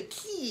ดูแต่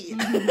ขี้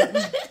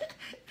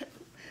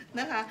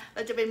นะคะ เร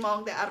าจะไปมอง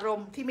แต่อารม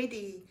ณ์ที่ไม่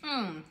ดี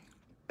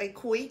ไป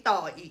คุยต่อ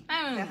อีก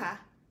นะคะ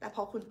แต่พ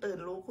อคุณตื่น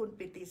รู้คุณ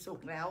ปิติสุข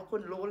แล้วคุ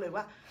ณรู้เลย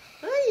ว่า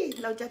เฮ้ย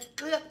เราจะ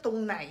เลือกตรง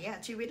ไหนอ่ะ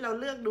ชีวิตเรา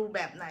เลือกดูแ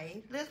บบไหน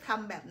เลือกท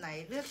ำแบบไหน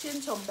เลือกชื่น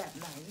ชมแบบ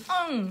ไหน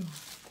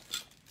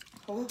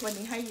โอ้วัน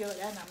นี้ให้เยอะ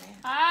แล้วนะแม่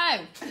ใช่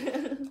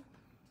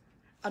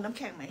เอาน้ำแ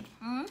ข็งไหม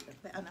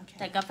ไปเอาน้ำแข็ง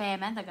แต่กาแฟ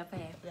ไหมแต่กาแฟ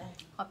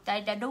ขอบใจ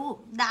จะดู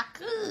ดัก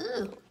คือ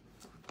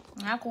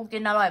นะครูกิ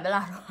นอร่อยไปล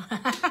ะ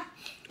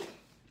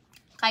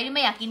ใครที่ไ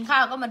ม่อยากกินข้า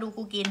วก็มาดูค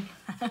รูกิน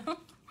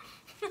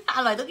อ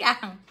ร่อยทุกอย่า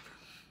ง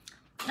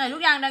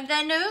ดังใจ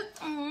นึก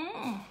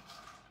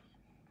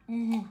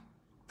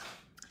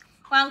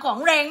วางของ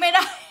แรงไม่ไ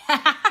ด้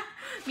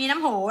มีน้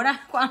ำโหนะ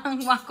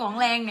วางของ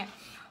แรงเนี่ย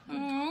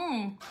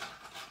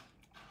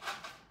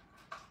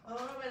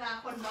เวลา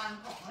คนวาง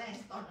ของแรง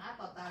ต่อหน้า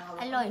ต่อตาเรา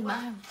อร่อยมา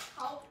กเข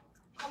า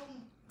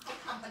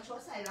ทำประชด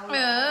ใส่เรา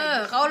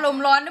เขาลม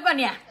ร้อนหรือเปล่า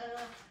เนี่ย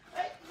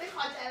ไม่พ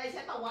อใจอะไรใ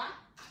ช่ป่าวะ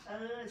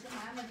ใช่ไหม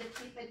มันจะ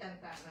คิดไป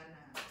ต่างๆนาน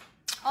า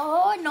โอ้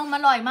ยนมอ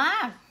ร่อยมา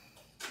ก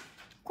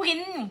ควิ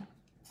น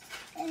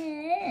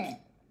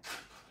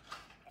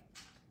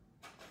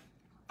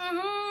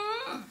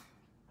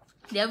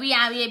เดี๋ยว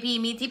VR VIP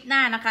มีทริปหน้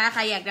านะคะใค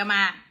รอยากจะม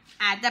า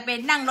อาจจะเป็น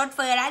นั่งรถเฟ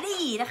อร์รา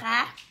รี่นะคะ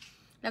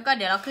แล้วก็เ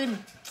ดี๋ยวเราขึ้น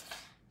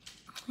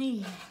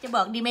จะบ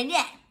อกดีไหมเนี่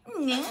ย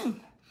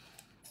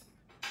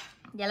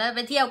เดี๋ยวเราไ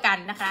ปเที่ยวกัน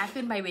นะคะ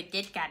ขึ้น private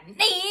jet กัน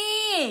นี่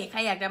ใคร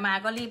อยากจะมา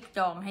ก็รีบจ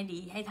องให้ดี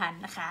ให้ทัน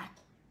นะคะ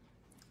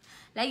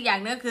และอีกอย่า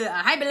งนึงคือ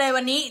ให้ไปเลย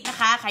วันนี้นะ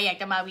คะใครอยาก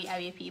จะมา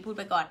VIP พูด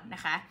ไปก่อนน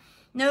ะคะ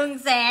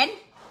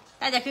100,000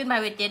ถ้าจะขึ้น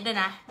private jet ด้วย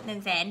นะ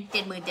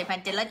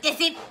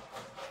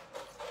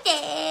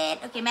177,770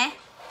โอเคไหม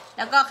แ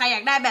ล้วก็ใครอย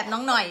ากได้แบบน้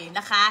องหน่อย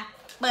นะคะ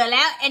เปิดแ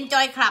ล้ว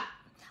Enjoy Club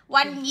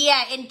One Year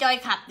Enjoy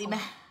Club ดีไหม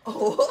โอ้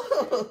โห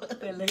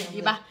เปิดเลย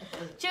ดีปะ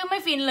ชื่อไม่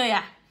ฟินเลย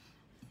อ่ะ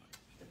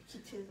คิ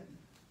ดชื่อกัน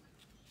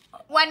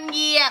One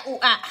Year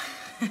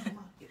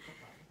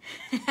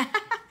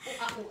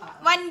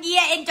One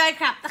Year Enjoy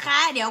Club นะคะ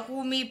เดี๋ยวครู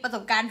มีประส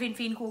บการณ์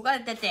ฟินๆครูก็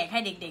จะแจกให้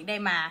เด็กๆได้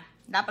มา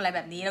รับอะไรแบ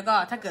บนี้แล้วก็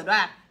ถ้าเกิดว่า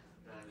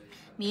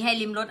มีให้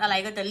ริมรถอะไร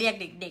ก็จะเรียก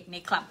เด็กๆใน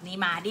คลับนี้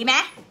มาดีไหม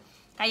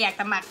ถ้าอยาก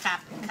สมัครค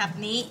ลับ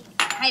นี้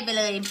ให้ไป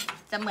เลย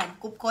จะเหมือน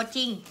กรุ๊ปโคช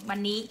ชิ่งวัน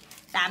นี้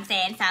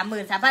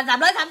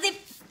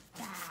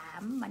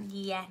333,330วันเ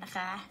ยียนะค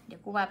ะเดี๋ยว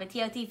กูพาไปเ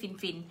ที่ยวที่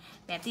ฟิน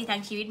ๆแบบที่ทั้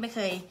งชีวิตไม่เค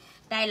ย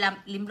ได้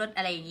ริมรถอ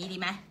ะไรอย่างนี้ดี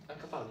ไหม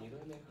กระเป๋านี้ด้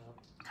วยไหมครับ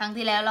ครั้ง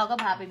ที่แล้วเราก็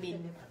พาไปบิน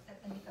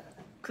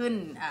ขึ้น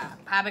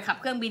พาไปขับ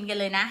เครื่องบินกัน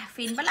เลยนะ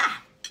ฟินปะล่ะ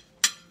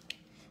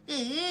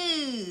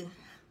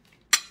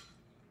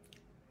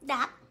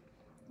ดัก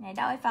ไหนเ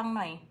ล่าให้ฟังห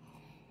น่อย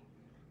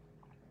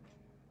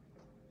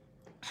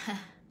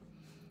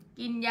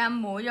กินยำ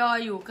หมูยอ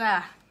อยู่ค่ะ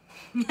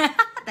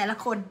แต่ละ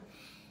คน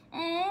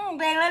แ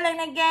พงแล้วเลย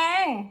นะแก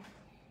ง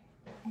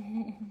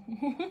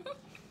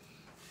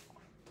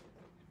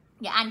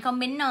อย่าอ่านคอม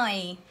เมนต์หน่อย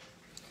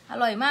อ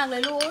ร่อยมากเล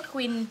ยลูกค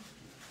วิน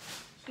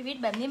ชีวิต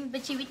แบบนี้มันเป็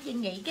นชีวิตยัง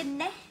ไงกัน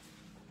นะ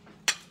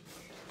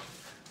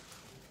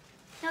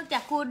นอกจา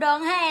กครูดอง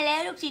ให้แล้ว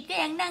ลูกศิษย์ก็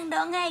ยังนั่งด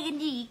องให้กัน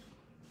อีก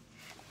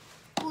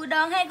ครูด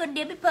องให้คนเ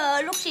ดียวไม่พอ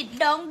ลูกศิษย์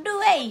ดอง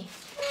ด้วย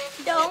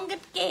ดองกั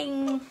นเก่ง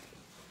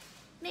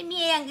ไม่มี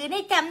อย่างอื่นใ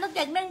ห้จำนอกจ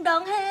ากนั่งดอ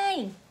งให้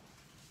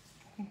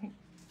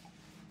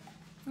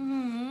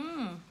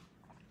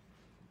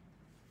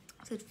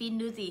สุดฟิน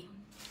ดูสิ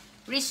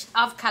rich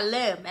of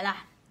color ไหมล่ะ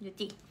ดู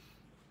จิ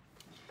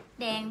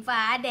แดงฟ้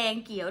าแดง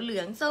เขียวเหลื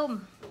องส้ม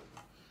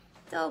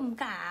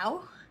ขาว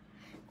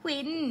ควิ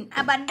นอ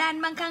บันดัน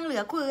มั่งคั่งเหลื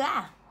อเฟือ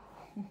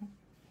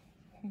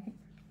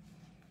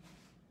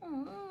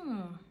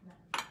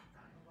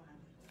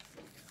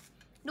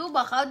ดูบ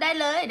อกเขาได้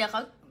เลยเดี๋ยวเข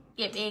าเ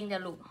ก็บเองเดี๋ย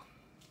วลูก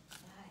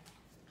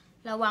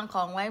เราวางข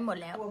องไว้หมด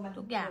แล้ว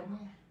ทุกอย่าง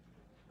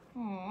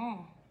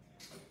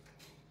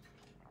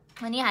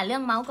วันนี้หาเรื่อ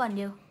งเมาส์ก่อนเ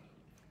ดียว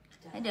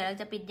แล้วเดี๋ยวเรา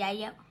จะปิดย้าย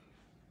เยอะ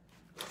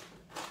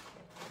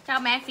ชอบ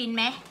ไหมฟินไ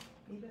หม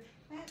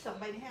แม่2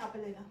 ใบนี้ให้เอาไป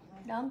เลยนะ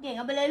น้องเก่งเ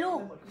อาไปเลยลูก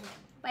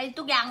ไป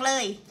ทุกอย่างเล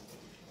ย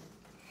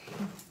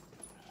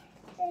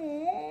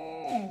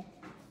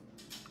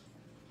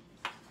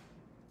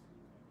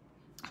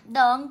ด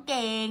องเ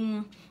ก่ง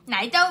ไหน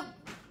เ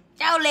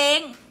จ้าเล้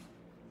ง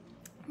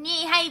นี่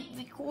ให้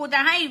ครูจะ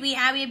ให้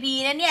VRVP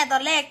นะเนี่ยตอ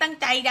นแรกตั้ง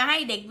ใจจะให้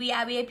เด็ก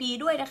VRVP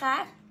ด้วยนะคะ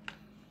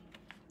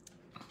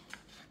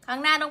ครั้ง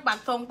หน้าต้องปัก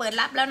ธงเปิด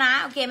รับแล้วนะ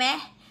โอเคไหม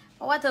เพ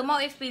ราะว่า Thermal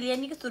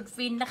Experience นี่ก็สุด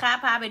ฟินนะคะ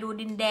พาไปดู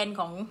ดินแดน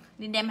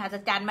มหัศ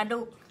จรรย์มาดู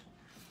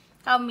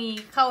เ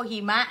ข้าหิ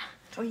มะ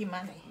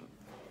ไหน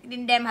ดิ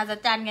นแดนมหัศ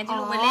จรรย์ไงที่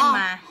ลูกไปเล่น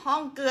มาห้อ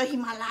งเกลือหิ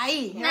มาลัย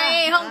ใน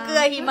ห้องเกลื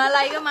อหิมา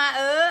ลัยก็มา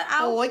เอ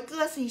าโอ้ยเกลื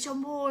อสีชม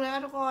พูแล้ว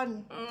ทุกคน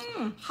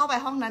เข้าไป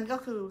ห้องนั้นก็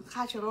คือฆ่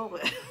าเชื้อโรคเล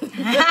ย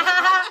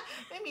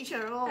ไม่มีเชื้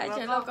อโรคแ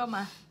ล้วก็ม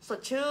าสด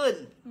ชื่น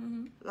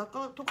แล้วก็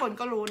ทุกคน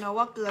ก็รู้นะ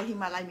ว่าเกลือหิ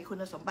มาลัยมีคุ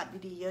ณสมบัติ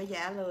ดีๆเยอะแย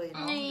ะเลยเ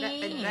นาะและ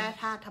เป็นแร่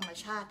ธาตุธรรม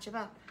ชาติใช่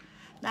ป่ะ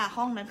หน้า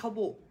ห้องนั้นเขา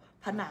บุ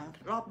ผนัง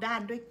รอบด้าน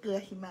ด้วยเกลือ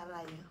หิมา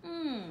ลัย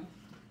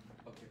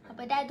เอาไ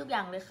ปได้ทุกอ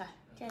ย่างเลยค่ะ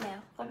ใช่แล้ว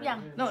ครบยัง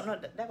โน่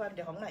ได้ป่ะเ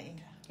ดี๋ยวของหน่อยเอง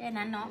แค่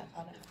นั้นเนาะ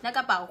แล้วก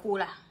ระเป๋าครู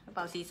ล่ะกระเ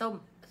ป๋าสีส้ม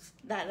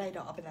ได้อะไรด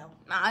อกเอาไปแล้ว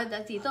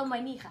สีส้มไว้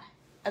นี่ค่ะ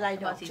อะไร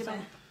ดอกสีส้ม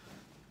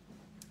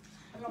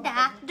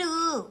ดักดู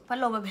พัด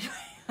ลมมาไปด้ว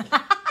ย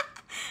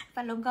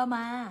พัดลมก็ม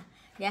า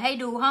เดี๋ยวให้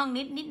ดูห้อง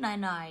นิดห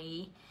น่อย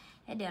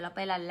แล้วเดี๋ยวเราไป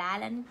หลั่นล้า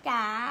แล้วนะ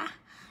จ๊ะ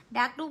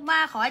ดักลูกมา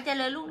กขอให้เจ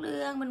ริญรุ่งเรื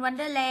องเป็นวันเ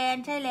ดอร์แลน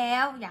ด์ใช่แล้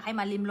วอยากให้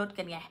มาริมรถ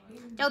กันไง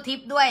เจ้าทิป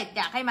ด้วยอ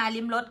ยากให้มา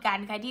ริมรถกัน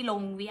ใครที่ล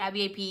ง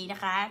VRVP นะ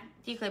คะ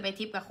ที่เคยไป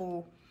ทิปกับครู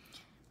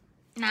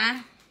นะ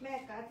แม่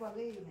การ์ดวอลเ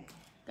ล่อยู่ไหน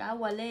การ์ด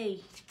วอลเล่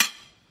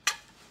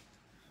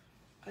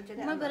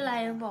ไม่เป็นไร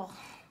บอก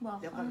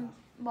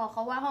เข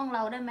าว่าห้องเร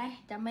าได้ไหม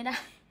จำไม่ได้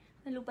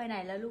ไม่รู้ไปไหน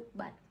แล้วลูก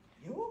บัตร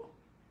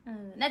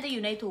น่าจะอ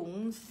ยู่ในถุง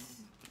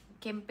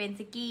เคมเปน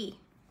สกี้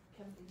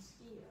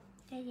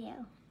ใช่แล้ว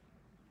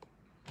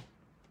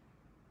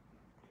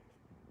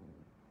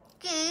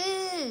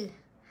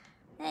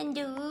นั่น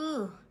ดู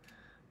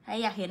ใคร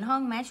อยากเห็นห้อ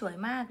งแม่สวย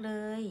มากเล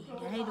ยเ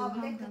ดี๋ยวให้ดูห้อง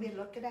ทะเบียน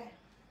รถก็ได้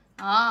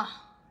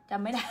จ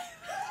ำไม่ได้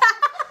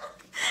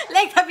เล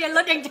ขทะเบียนร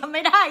ถยังจำไ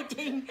ม่ได้จ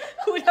ริง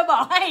ครูจะบอ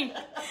กให้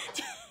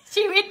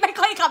ชีวิตไม่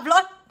ค่อยขับร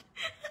ถ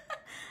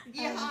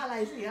ยี่ห้ออะไร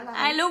สีอะไรไ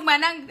อ้ลูกมา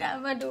นั่ง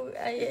มาดู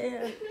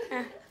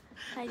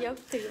ให้ยก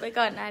ถือไป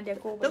ก่อนเดี๋ยว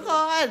ครูทุกค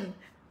น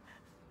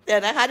เดี๋ย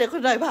วนะคะเดี๋ยวคุ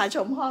ณหน่อยพาช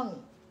มห้อง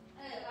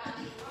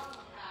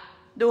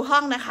ดูห้อ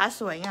งนะคะ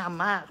สวยงาม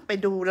มากไป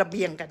ดูระเ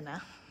บียงกันนะ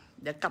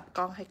เดี๋ยวกลับก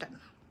ล้องให้กัน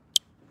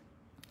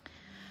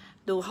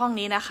ดูห้อง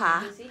นี้นะคะ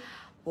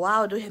ว้า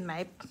วดูเห็นไหม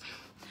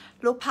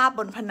รูปภาพบ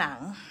นผนัง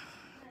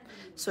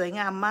สวยง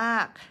ามมา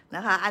กน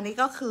ะคะอันนี้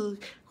ก็คือ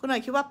คุณหน่อ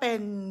ยคิดว่าเป็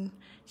น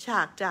ฉ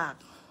ากจาก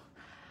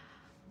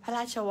พระร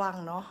าชวัง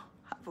เนาะ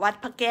วัด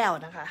พระแก้ว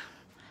นะคะ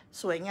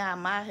สวยงาม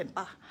มากเห็นป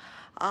ะ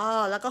อ๋อ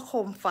แล้วก็โค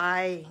มไฟ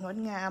งด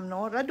งามเนา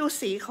ะแล้วดู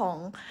สีของ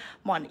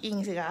หมอนอิง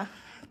สิคะ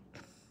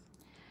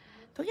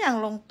ทุกอย่าง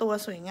ลงตัว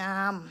สวยงา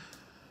ม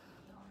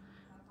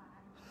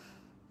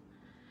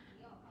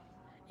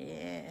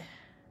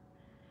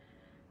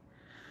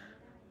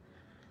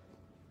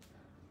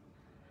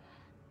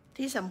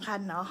ที่สำคัญ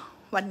เนาะ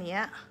วันนี้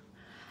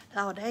เ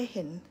ราได้เ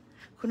ห็น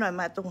คุณหน่อย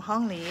มาตรงห้อ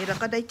งนี้แล้ว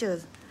ก็ได้เจอ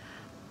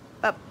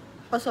แบบ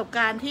ประสบก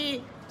ารณ์ที่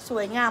ส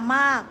วยงามม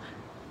าก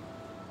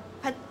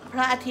พ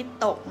ระอาทิตย์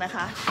ตกนะค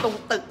ะตรง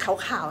ตึกข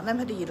าวๆนั่น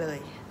พอดีเลย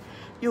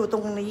อยู่ตร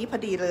งนี้พอ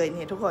ดีเลยเ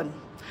นี่ยทุกคน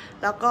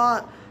แล้วก็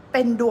เ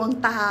ป็นดวง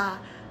ตา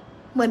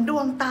เหมือนด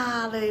วงตา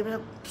เลยแบ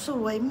บส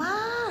วยม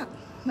าก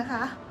นะค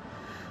ะ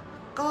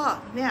ก็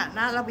เนี่ยห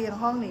น้าระเบียง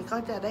ห้องนี้ก็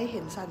จะได้เ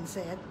ห็นซันเ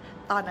ซ็ต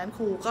ตอนนั้นค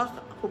รู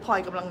พลอย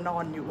กำลังนอ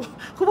นอยู่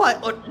ครูพลอย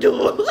อดดู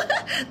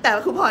แต่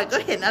ครูพลอยก็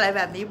เห็นอะไรแ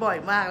บบนี้บ่อย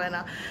มากแล้วน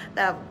ะแ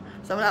ต่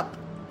สำหรับ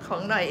ขอ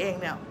งหน่อยเอง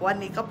เนี่ยวัน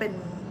นี้ก็เป็น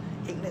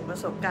อีกหนึ่งปร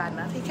ะสบการณ์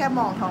นะที่แค่ม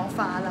องท้อง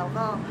ฟ้าเรา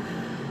ก็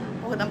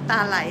โอ้น้ำตา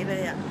ไหลเล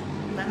ยอะ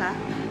นะคะ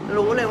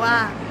รู้เลยว่า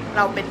เ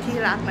ราเป็นที่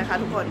รักนะคะ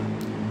ทุกคน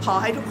ขอ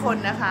ให้ทุกคน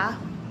นะคะ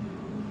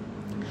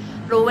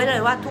รู้ไว้เล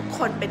ยว่าทุกค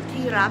นเป็น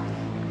ที่รัก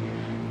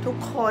ทุก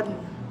คน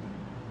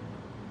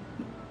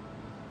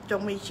จ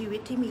งมีชีวิ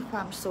ตที่มีคว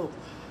ามสุข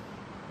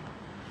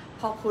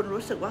พอคุณ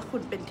รู้สึกว่าคุ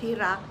ณเป็นที่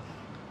รัก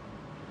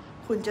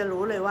คุณจะ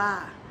รู้เลยว่า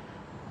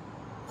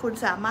คุณ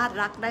สามารถ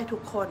รักได้ทุ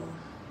กคน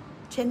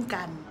เช่น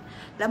กัน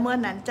และเมื่อ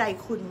นั้นใจ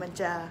คุณ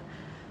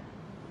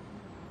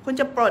คุณ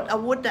จะปลดอา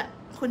วุธอ่ะ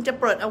คุณจะ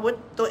ปลดอาวุธ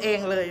ตัวเอง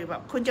เลยแบ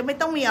บคุณจะไม่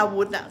ต้องมีอา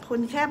วุธอ่ะคุณ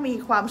แค่มี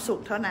ความสุ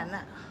ขเท่านั้น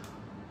อ่ะ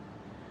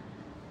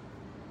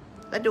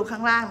แล้วดูข้า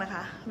งล่างนะค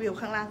ะวิว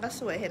ข้างล่างก็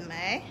สวยเห็นไหม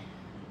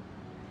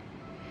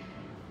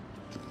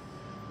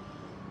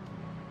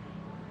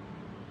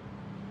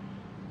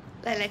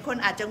หลายๆคน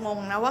อาจจะงง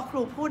นะว่าค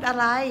รูพูดอะ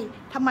ไร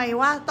ทำไม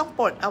ว่าต้อง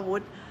ปลดอาวุ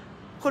ธ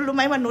คุณรู้ไห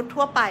มมนุษย์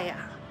ทั่วไปอ่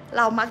ะเ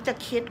รามักจะ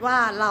คิดว่า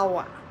เรา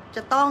อ่ะจ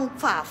ะต้อง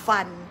ฝ่า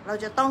ฟันเรา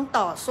จะต้อง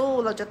ต่อสู้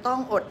เราจะต้อง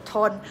อดท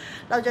น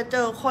เราจะเจ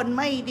อคน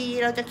ไม่ดี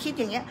เราจะคิด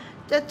อย่างเงี้ย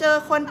จะเจอ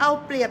คนเอา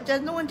เปรียบจะ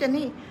นู่นจะ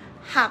นี่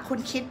หากคุณ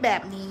คิดแบ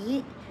บนี้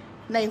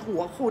ในหั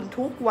วคุณ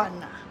ทุกวัน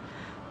อ่ะ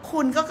คุ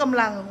ณก็กำ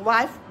ลังไว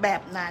ฟ์แบ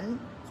บนั้น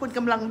คุณก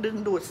ำลังดึง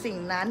ดูดสิ่ง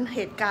นั้นเห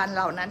ตุการณ์เ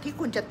หล่านั้นที่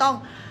คุณจะต้อง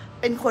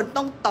เป็นคน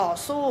ต้องต่อ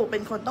สู้เป็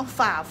นคนต้อง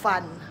ฝ่าฟั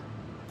น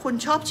คุณ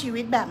ชอบชี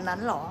วิตแบบนั้น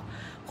หรอ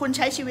คุณใ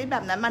ช้ชีวิตแบ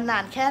บนั้นมานา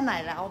นแค่ไหน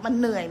แล้วมัน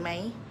เหนื่อยไหม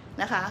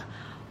นะคะ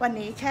วัน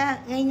นี้แค่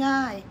ง่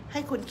ายๆให้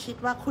คุณคิด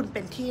ว่าคุณเ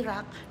ป็นที่รั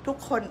กทุก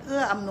คนเอื้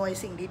ออำนวย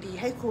สิ่งดี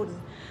ๆให้คุณ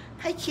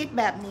ให้คิด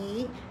แบบนี้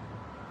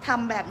ท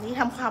ำแบบนี้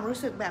ทำความรู้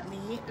สึกแบบ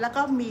นี้แล้ว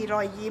ก็มีร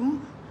อยยิ้ม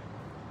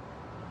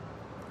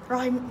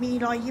มี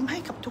รอยยิ้มให้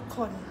กับทุกค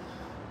น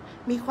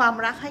มีความ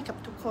รักให้กับ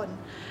ทุกคน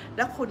แ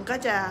ล้วคุณก็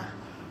จ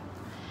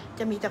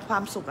ะมีแต่ควา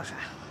มสุขอะค่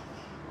ะ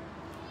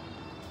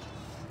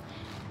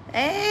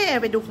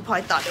ไปดูครูพลอ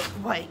ยต่อเดี๋ยวครู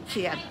พลอยเค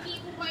รียด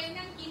ครูพลอย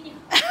นั่งกินอยู่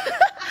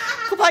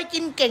ครูพลอยกิ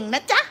นเก่งน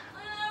ะจ๊ะ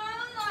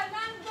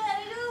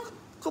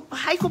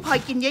ให้ครูพลอย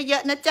กินเยอ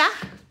ะๆนะจ๊ะ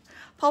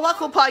เพราะว่า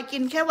ครูพลอยกิ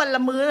นแค่วันล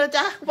ะมื้อแล้ว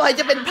จ๊ะพลอย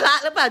จะเป็นพระ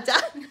หรือเปล่าจ๊ะ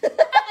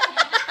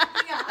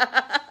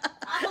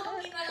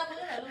กินวันละมื้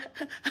อเหรอลูก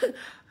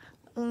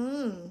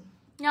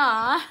หรอ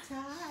ใ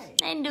ช่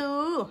เล่นดู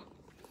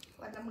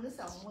วันละมื้อ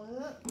2 มื้อ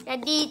จะ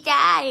ดีใจ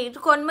ทุ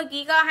กคนเมื่อ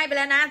กี้ก็ให้ไปแ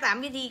ล้วนะ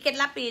3 วิธีเคล็ด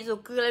ลับปีสุข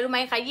คืออะไรรู้ไหม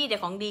ใครยี่แต่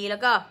ของดีแล้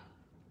วก็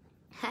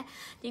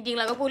จริงๆเ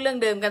ราก็พูดเรื่อง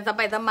เดิมกันไ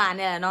ปมาเ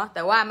นี่ยแหละเนาะแ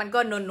ต่ว่ามันก็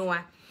นัว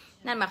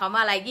นั่นหมายความว่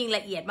าอะไรยิ่งล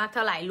ะเอียดมากเ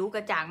ท่าไหร่รู้กร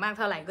ะจ่างมากเ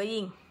ท่าไหร่ก็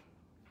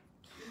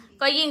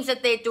ยิ่งส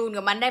เตจูน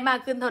กับมันได้มาก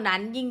ขึ้นเท่านั้น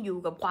ยิ่งอยู่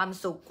กับความ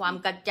สุขความ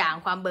กระจ่าง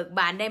ความเบิกบ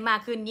านได้มาก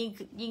ขึ้นยิ่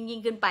ง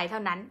ขึ้นไปเท่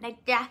านั้นนะ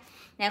จ๊ะ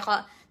ไหนขอ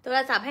โทร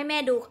ศัพท์ให้แม่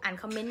ดูอ่าน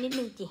คอมเมนต์นิด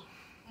นึงจิ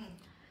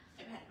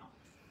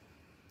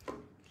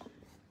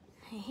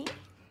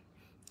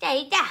ใจ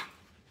จ้ะ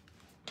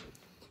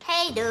ให้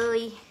เล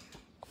ย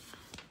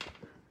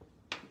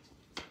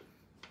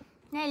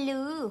น่า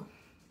รู้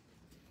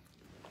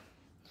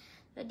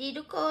สวัสดี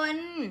ทุกคน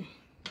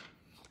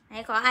ไหน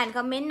ขออ่านค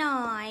อมเมนต์หน่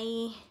อย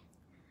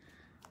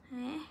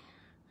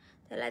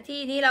แต่ละที่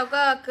นี้เรา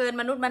ก็เกิน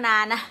มนุษย์มานา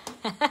นนะ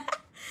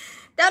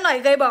เจ้าหน่อย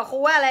เคยบอกครู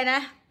ว่าอะไรนะ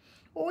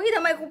อุ้ยท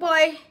ำไมครูพลอ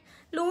ย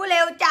รู้เ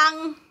ร็วจัง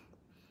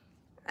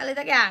อะไร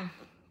สักอย่าง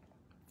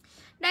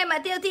ได้มา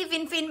เที่ยวที่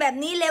ฟินแบบ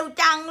นี้เร็ว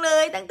จังเล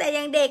ยตั้งแต่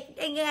ยังเด็ก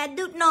ยัง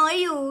ดุดน้อย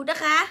อยู่นะ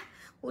คะ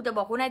ครูจะบ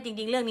อกคุณให้จ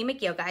ริงๆเรื่องนี้ไม่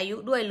เกี่ยวกับอายุ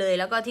ด้วยเลย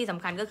แล้วก็ที่ส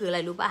ำคัญก็คืออะไร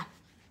รู้ป่ะ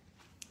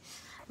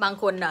บาง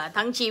คน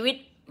ทั้งชีวิต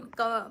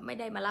ก็ไม่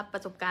ได้มารับปร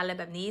ะสบการณ์อะไร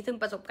แบบนี้ซึ่ง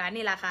ประสบการณ์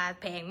นี่ราคา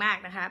แพงมาก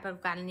นะคะประส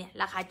บการณ์เนี่ย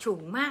ราคาฉุ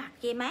งมาก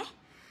เก็ตไหม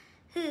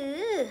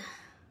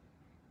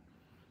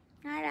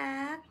น่ารั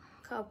ก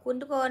ขอบคุณ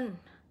ทุกคน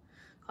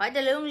ขอให้เจ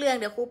ริญรุ่งเรือง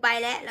เดี๋ยวครูไป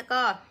แล้ว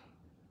ก็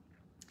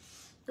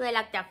ด้วย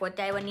รักจากหัวใ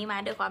จวันนี้มา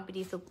ด้วยความปิ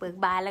ติสุขเบิก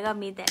บานแล้วก็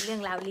มีแต่เรื่อ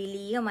งราว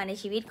ลีๆเข้ามาใน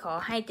ชีวิตขอ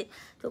ให้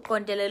ทุกคน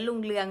เจริญรุ่ง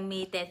เรือง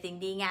มีแต่สิ่ง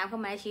ดีงามเข้า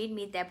มาในชีวิต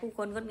มีแต่ผู้ค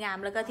นงดงาม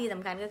แล้วก็ที่ส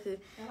ำคัญก็คือ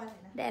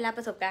ได้รับป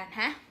ระสบการณ์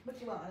ฮะเ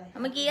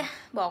มื่อกี้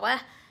บอกว่า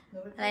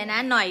อะไรนะ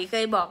หน่อยเค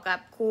ยบอกกับ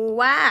ครู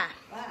ว่า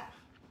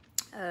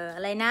อ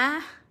ะไรนะ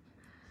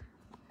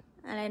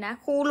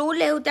ครูรู้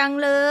เร็วจัง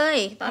เลย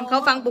ตอนเขา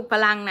ฟังปลุกพ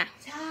ลังน่ะ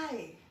ใช่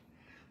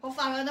พอ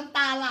ฟังแล้วน้ำต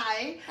าไหล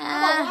เขา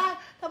บอกว่า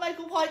ทำไมค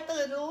รูพลอย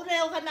ตื่นรู้เร็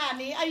วขนาด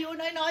นี้อายุ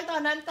น้อยๆตอ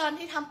นนั้นตอน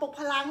ที่ทำปลุก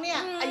พลังเนี่ย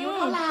อายุเ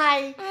ท่าไหร่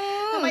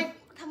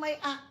ทำ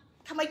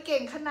ไมเก่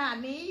งขนาด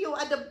นี้ you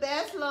are the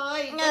best เลย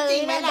จริ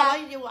งไหมล่ะ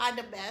you are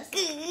the best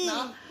เน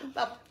าะแบ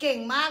บเก่ง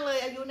มากเลย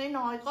อายุ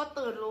น้อยๆก็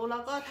ตื่นรู้แล้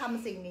วก็ท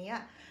ำสิ่งนี้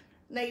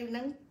ใน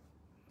นั้น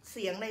เ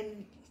สียงใน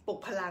ปลุก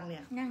พลังเนี่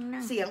ย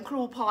เสียงค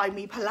รูพลอย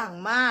มีพลัง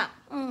มาก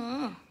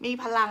มี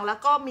พลังแล้ว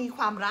ก็มีค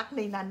วามรักใ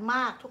นนั้นม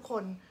ากทุกค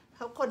น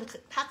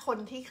ถ้าคน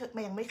ที่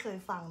ยังไม่เคย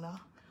ฟังเนาะ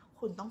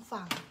คุณต้อง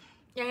ฟัง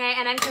ยังไง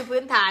อันนั้นคือ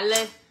พื้นฐานเล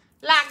ย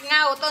รากเหง้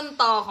าต้น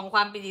ตอของคว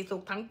ามปิติสุ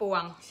ขทั้งปว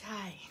งใ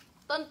ช่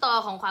ต้นตอ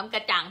ของความกร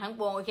ะจ่างทั้ง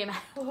ปวงโอเคไหม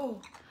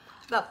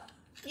แบบ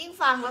ยิ่ง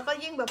ฟังแล้วก็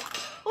ยิ่งแบบ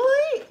อุ้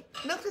ย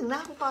นึกถึงหน้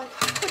าครูพลอย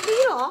คน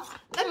นี้เหรอ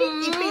แล้วนี่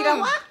กี่ปีแล้ว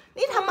วะ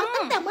นี่ทำมา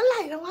ตั้งแต่เมื่อไห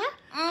ร่แล้ววะ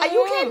อายุ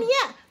แค่นี้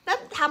แล้ว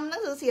ทำหนั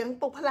งสือเสียง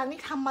ปลุกพลังนี่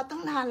ทำมาตั้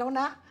งนานแล้ว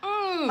นะ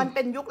มันเ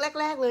ป็นยุค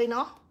แรกๆเลยเน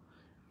าะ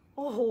โ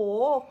อ้โห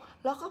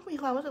แล้วก็มี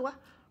ความรู้สึกว่า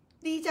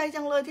ดีใจ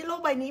จังเลยที่โลก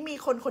ใบนี้มี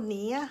คนคน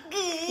นี้นะ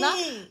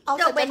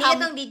โลกใบนี้ก็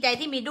ต้องดีใจ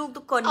ที่มีลูก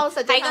ทุกคน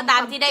ใครก็ตา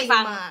มที่ได้ฟั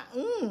ง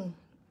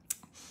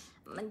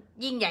มัน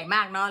ยิ่งใหญ่ม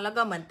ากเนาะแล้ว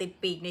ก็เหมือนติด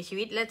ปีกในชี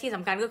วิตและที่ส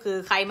ำคัญก็คือ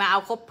ใครมาเอา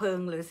คบเพลิง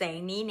หรือแสง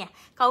นี้เนี่ย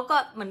เขาก็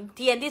เหมือนเ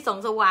ทียนที่ส่อง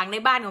สว่างใน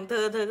บ้านของเธ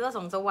อก็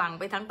ส่องสว่าง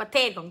ไปทั้งประเท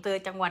ศของเธอ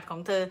จังหวัดของ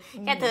เธอ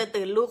แค่เธอ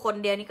ตื่นรู้คน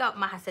เดียวนี่ก็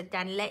มหัศจ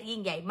รรย์และยิ่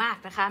งใหญ่มาก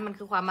นะคะมัน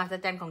คือความมหัศ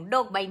จรรย์ของโล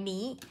กใบ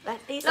นี้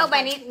โลกใบ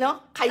นี้เนาะ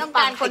ใคร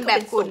ฟังคนแบบ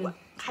คุณ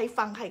ใคร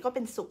ฟังใครก็เ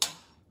ป็นสุข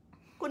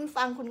คุณ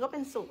ฟังคุณก็เป็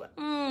นสุข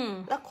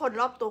แล้วคน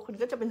รอบตัวคุณ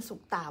ก็จะเป็นสุ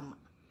ขตาม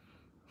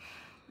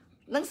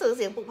หนังสือเ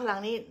สียงปลุกพลัง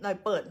นี่หน่อย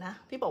เปิดนะ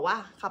ที่บอกว่า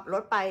ขับร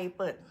ถไป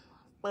เปิด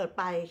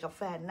ไปกับแ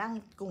ฟนนั่ง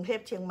กรุงเทพ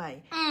เชียงใหม่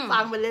ฟั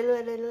งไปเรื่อย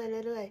ๆเ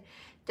รื่อย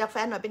ๆจากแฟ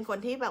นหน่อยเป็นคน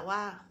ที่แบบว่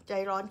าใจ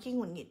ร้อนขี้ห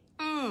งุดหงิด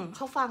เข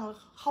า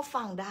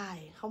ฟังได้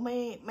เขา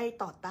ไม่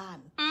ต่อต้าน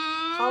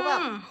เขาแบบ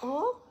โอ้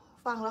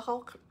ฟังแล้วเข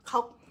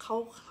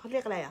าเรี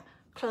ยกอะไร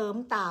เคลิ้ม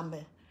ตามไป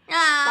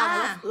ฟังแ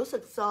ล้วรู้สึ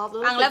กซอฟต์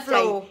รู้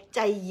สึกใจ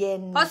เย็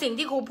นเพราะสิ่ง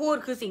ที่ครูพูด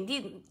คือสิ่งที่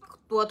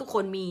ตัวทุกค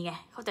นมีไง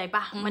เข้าใจป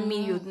ะมันมี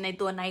อยู่ใน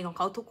ตัวในของเ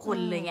ขาทุกคน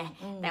เลยไง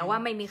แต่ว่า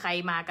ไม่มีใคร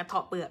มากระเทา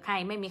ะเปลือกให้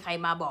ไม่มีใคร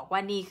มาบอกว่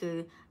านี่คือ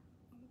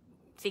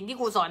สิ่งที่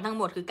ครูสอนทั้ง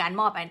หมดคือการ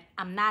มอบ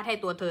อำนาจให้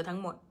ตัวเธอทั้ง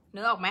หมดนึ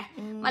กออกไหม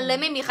มันเลย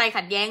ไม่มีใคร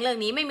ขัดแย้งเรื่อง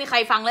นี้ไม่มีใคร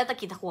ฟังแล้วตะ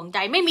กิดตะขวงใจ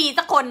ไม่มี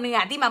สักคนหนึ่ง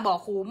ที่มาบอก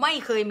ครูไม่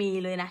เคยมี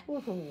เลยนะ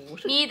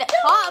มีแต่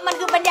เพราะมัน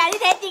คือปัญญาที่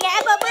แท้จริงไง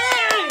ปรบมือ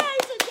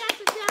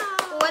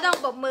ครูไม่ต้อง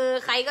ปรบมือ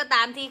ใครก็ต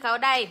ามที่เขา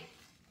ได้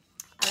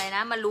อะไรน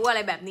ะมารู้อะไร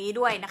แบบนี้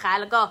ด้วยนะคะ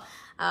แล้วก็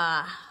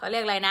เขาเรี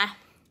ยกอะไรนะ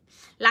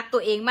รักตั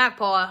วเองมาก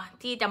พอ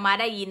ที่จะมา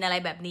ได้ยินอะไร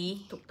แบบนี้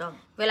ถูกต้อง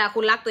เวลาคุ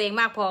ณรักตัวเอง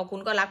มากพอคุณ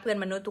ก็รักเพื่อน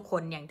มนุษย์ทุกค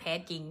นอย่างแท้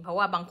จริงเพราะ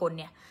ว่าบางค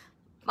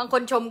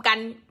นชมกัน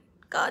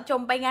ก็ช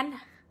มไปงั้น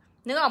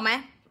นึกออกไหม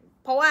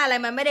เพราะว่าอะไร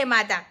มันไม่ได้มา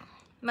จาก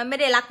มันไม่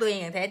ได้รักตัวเอง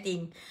อย่างแท้จริง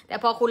แต่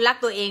พอคุณรัก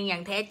ตัวเองอย่า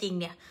งแท้จริง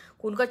เนี่ย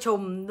คุณก็ชม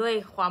ด้วย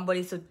ความบ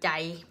ริสุทธิ์ใจ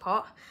เพราะ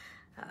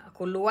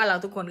คุณรู้ว่าเรา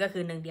ทุกคนก็คื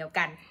อหนึ่งเดียว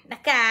กันนะ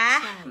คะ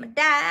มัน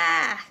ได้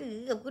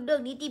กับคุณเรื่อ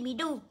งนี้ที่มี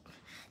ดู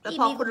แล้ว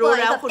พอคุณรู้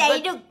แล้วคุณ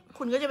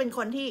ก็จะเป็นค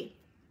นที่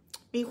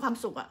มีความ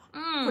สุข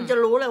คุณจะ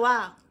รู้เลยว่า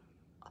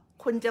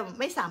คุณจะ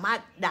ไม่สามารถ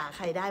ด่าใ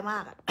ครได้มา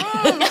ก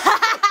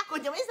คุณ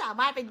จะไม่สา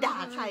มารถไปด่า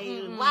ใคร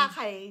หรือว่าใค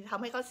รท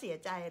ำให้เขาเสีย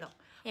ใจหรอก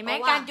เห็นไหม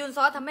การจูนซ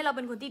อสทำให้เราเ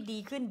ป็นคนที่ดี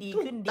ขึ้น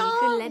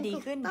และดี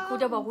ขึ้นครู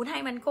จะบอกคุณให้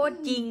มันโคตร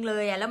จริงเล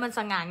ยแล้วมันส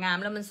ง่างาม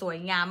แล้วมันสวย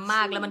งามม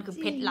ากแล้วมันคือ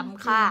เพชรล้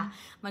ำค่า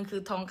มันคื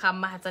อทองค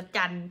ำมหัศจ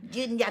รรย์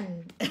ยืนยัน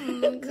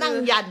นั่ง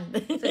ยัน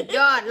สุดย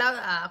อดแล้ว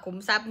ขุม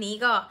ทรัพย์นี้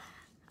ก็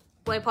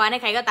อวยพรให้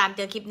ใครก็ตามเ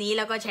จอคลิปนี้แ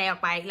ล้วก็แชร์ออ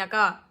กไปแล้ว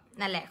ก็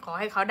นั่นแหละขอ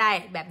ให้เขาได้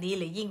แบบนี้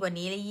หรือยิ่งกว่า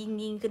นี้และ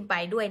ยิ่งขึ้นไป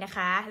ด้วยนะค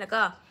ะแล้ว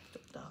ก็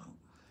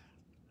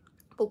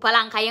ปลุกพ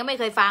ลังใครยังไม่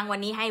เคยฟังวัน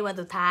นี้ให้วัน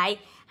สุดท้าย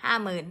 50,000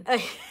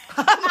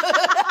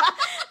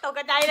ตก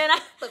ใจเลยน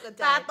ะ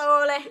ตาโต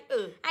เลย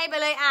ให้ไป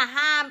เลย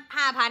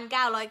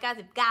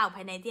5,999ภ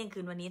ายในเที่ยงคื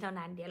นวันนี้เท่า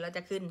นั้นเดี๋ยวเราจ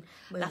ะขึ้น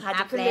ราคา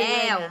จะขึ้นแ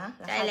ล้ว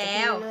ใช่แล้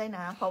วน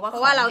ะเพราะ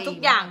ว่าเราทุก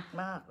อย่าง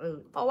มาก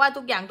เพราะว่า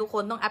ทุกอย่างทุกค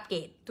นต้องอัปเกร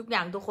ดทุกอย่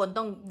างทุกคน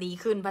ต้องดี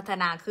ขึ้นพัฒ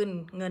นาขึ้น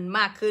เงินม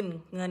ากขึ้น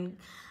เงิน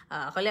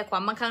เขาเรียกควา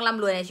มมั่งคั่งร่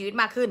ำรวยในชีวิต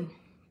มากขึ้น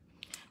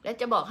และ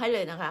จะบอกให้เล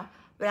ยนะคะ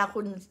เวลา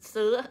คุณ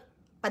ซื้อ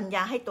ปัญญ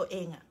าให้ตัวเอ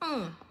ง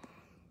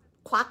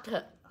ควักเถ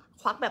อะ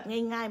ควักแบบ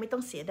ง่ายๆไม่ต้อ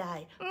งเสียดาย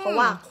เพราะ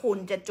ว่าคุณ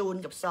จะจูน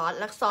กับซอส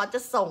แล้วซอสจ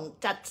ะ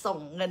จัดส่ง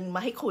เงินม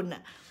าให้คุณ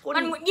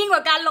มันยิ่งกว่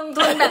าการลง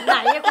ทุนแบบไหน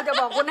คุณจะ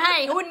บอกคุณให้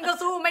หุ้นก็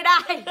สู้ไม่ได้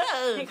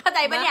เข้าใจ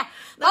ปะเนี่ย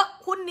เพราะ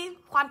หุ้นนี้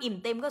ความอิ่ม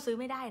เต็มก็ซื้อ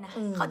ไม่ได้นะ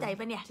เข้าใจ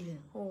ปะเนี่ย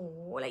โอ้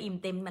แล้วอิ่ม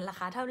เต็มมันรา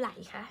คาเท่าไหร่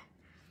คะ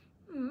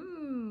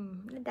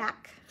ดัก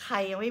ใคร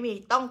ยังไม่มี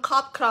ต้องครอ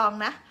บครอง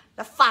นะ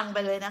แล้วฟังไป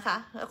เลยนะคะ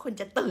แล้วคุณ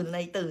จะตื่นใน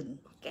ตื่น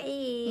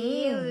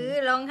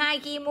ร้องไห้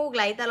ขี้มูกไ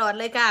หลตลอด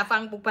เลยค่ะฟั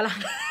งปลุกพลัง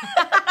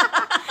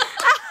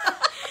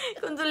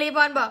คุณสุริพ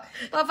รบอก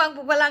พอฟังป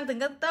ลุกพลังถึง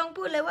ก็ต้อง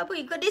พูดเลยว่าผู้ห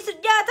ญิงคนนี้สุด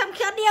ยอดทำแ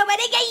ค่เดียวไป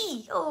ได้ไง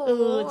โอ้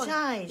ใ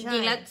ช่จริ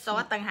งๆแล้วซอ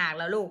สต่างหาก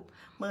แล้วลูก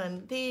เหมือน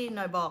ที่ห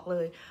น่อยบอกเล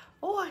ย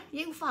โอ้ย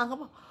ยิ่งฟังเขา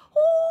บอกโ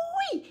อ้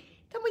ย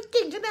ทำไมเ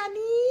ก่งขนาด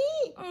นี้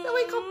ทำไม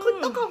ขอบคุณ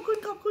ต้องขอบคุ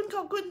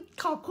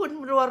ณ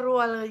รั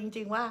วๆเลยจ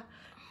ริงๆว่า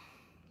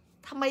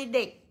ทำไมเ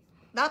ด็ก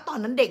แล้วตอน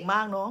นั้นเด็กม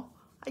ากเนาะ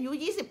อายุ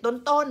20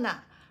ต้นๆน่ะ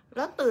แ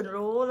ล้วตื่น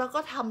รู้แล้วก็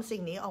ทำสิ่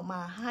งนี้ออกมา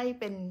ให้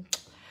เป็น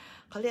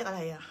เขาเรียกอะไ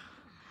รอะ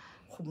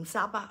ขุมท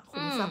รัพย์อะขุ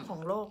มทรัพย์ขอ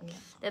งโลกเนี่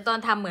ยแต่ตอน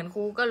ทำเหมือนค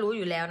รูก็รู้อ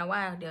ยู่แล้วนะว่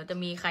าเดี๋ยวจะ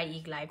มีใครอี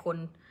กหลายคน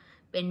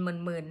เป็นห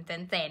มื่น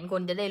แสนค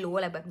นจะได้รู้อ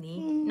ะไรแบบนี้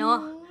เนาะ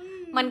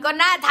มันก็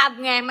น่าท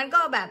ำไงมันก็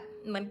แบบ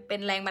เหมือนเป็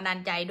นแรงบันดาล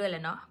ใจด้วยแหล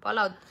ะเนาะเพราะ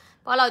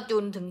เราจู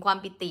นถึงความ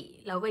ปิติ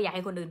เราก็อยากใ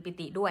ห้คนอื่นปิ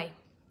ติด้วย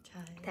ใ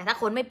ช่แต่ถ้า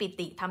คนไม่ปิ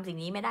ติทำสิ่ง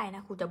นี้ไม่ได้น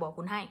ะครูจะบอก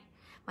คุณให้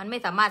มันไม่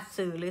สามารถ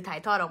สื่อหรือถ่าย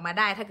ทอดออกมา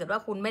ได้ถ้าเกิดว่า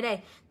คุณไม่ได้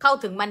เข้า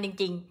ถึงมันจ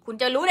ริงๆคุณ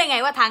จะรู้ได้ไง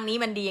ว่าทางนี้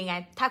มันดียังไง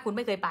ถ้าคุณไ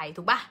ม่เคยไป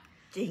ถูกปะ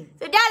จริง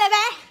สุดยอดเลยไหม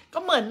ก็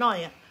เหมือนหน่อย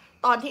อะ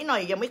ตอนที่หน่อ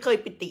ยยังไม่เคย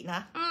ปิติน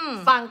ะ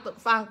ฟัง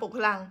ปลุกพ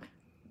ลัง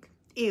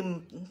อิ่ม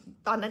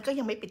ตอนนั้นก็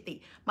ยังไม่ปิติ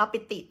มาปิ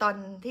ติตอน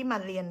ที่มา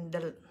เรียน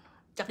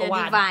จักรว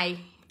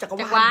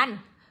าล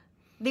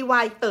ดีว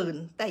ายตื่น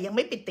แต่ยังไ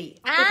ม่ปิติ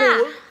โอ้โห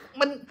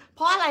มันเพ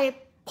ราะอะไร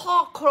พ่อ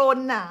โครน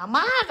หนา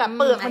มากอะ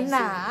เปลือกมันหน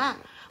า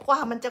กว่า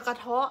มันจะกระ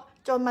เทาะ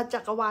จนมาจั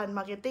กรวาลม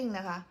าร์เก็ตติ้งน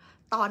ะคะ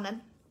ตอนนั้น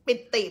ปิ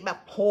ติแบบ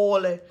โฮ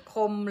เลยค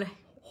มเลย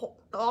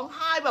ร้องไ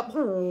ห้แบบโห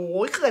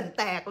เขื่อน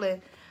แตกเลย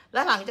แ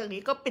ล้วหลังจาก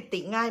นี้ก็ปิติ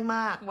ง่ายม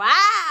าก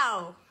ว้าว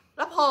แ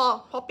ล้ว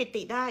พอปิ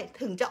ติได้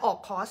ถึงจะออก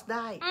คอร์สไ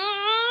ด้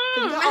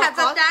ถึงจะออก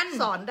คอร์ส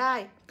สอนได้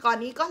ก่อน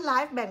นี้ก็ไล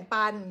ฟ์แบ่ง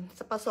ปัน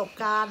ประสบ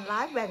การณ์ไล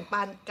ฟ์แบ่ง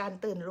ปันการ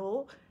ตื่นรู้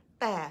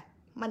แต่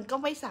มันก็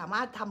ไม่สาม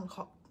ารถท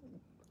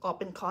ำออก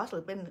เป็นคอร์สห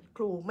รือเป็นค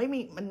รูไม่มี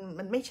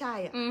มันไม่ใช่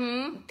อ่ะ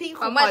ที่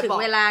คุณบอก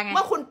เ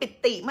มื่อคุณปิ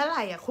ติเมื่อไห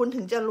ร่อ่ะคุณ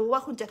ถึงจะรู้ว่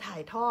าคุณจะถ่า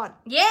ยทอด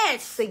yes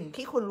สิ่ง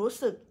ที่คุณรู้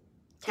สึก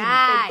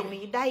เป็นตรง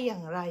นี้ได้อย่า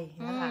งไร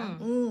นะคะ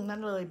นั่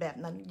นเลยแบบ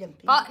นั้นอย่าง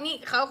ที่เพราะนี่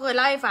เขาเคยเ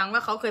ล่าให้ฟังว่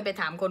าเขาเคยไป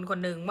ถามคน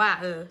หนึ่งว่า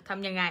ท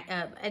ำยังไง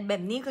แบ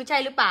บนี้คือใช่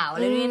หรือเปล่าอะ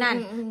ไรนี่นั่น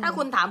ถ้า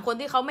คุณถามคน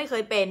ที่เขาไม่เค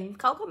ยเป็น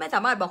เขาก็ไม่ส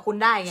ามารถบอกคุณ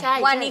ได้ไง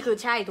ว่านี่คือ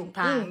ใช่ถูกท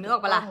างนึกออ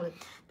กปะล่ะ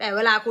แต่เว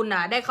ลาคุณ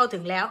ได้เข้าถึ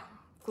งแล้ว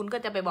คุณก็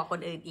จะไปบอกค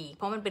นอื่นอีกเ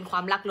พราะมันเป็นควา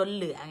มรักล้นเ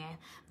หลือไง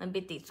มันไป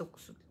ติด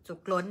สุ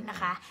กล้นนะ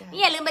คะ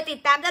นี่อย่าลืมไปติด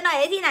ตามเจ้าหน่อย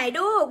ได้ที่ไหน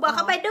ดูบอกเข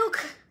าไปดู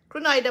ครู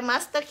หน่อย The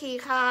Master Key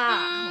ค่ะ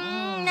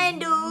ได้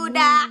ดู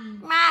ดัก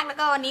มากแล้ว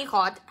ก็วันนี้ข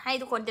อให้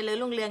ทุกคนเจริญ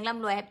รุ่งเรืองร่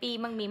ำรวยแฮปปี้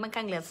มั่งมีมั่ง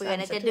คั่งเหลือเฟือ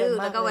นะจะดื้อ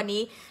แล้วก็วัน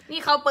นี้นี่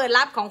เขาเปิด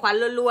รับของขวัญ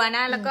รัวๆน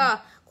ะแล้วก็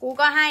ครู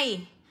ก็ให้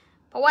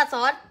เพราะว่าซ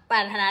อสปร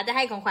ารถนาจะใ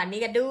ห้ของขวัญนี้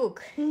กับดูก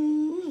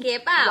เก็บ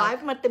เปล่าไล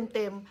ฟ์มาเ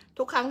ต็มๆ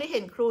ทุกครั้งที่เห็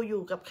นครูอ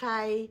ยู่กับใคร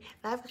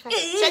ไลฟ์ใคร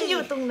ฉันอ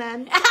ยู่ตรงนั้น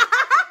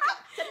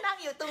ฉันนั่ง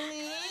อยู่ตรง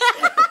นี้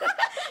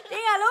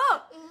นี่ไงลูก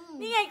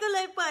นี่ไงก็เล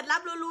ยเปิดรั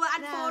บรัวๆอั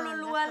นโฟ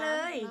รัวๆเล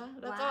ย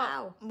แล้วก็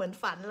เหมือน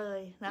ฝันเล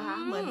ยนะคะ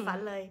เหมือนฝัน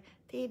เลย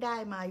ที่ได้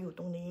มาอยู่ต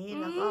รงนี้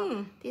แล้วก็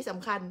ที่ส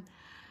ำคัญ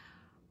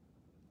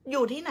อ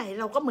ยู่ที่ไหน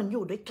เราก็เหมือนอ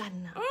ยู่ด้วยกัน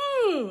นะ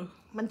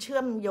มันเชื่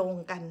อมโยง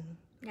กัน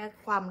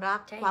ความรัก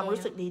ความรู้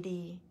สึก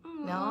ดี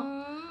ๆเนาะ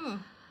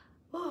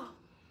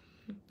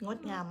งด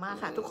งามมาก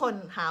ค่ะทุกคน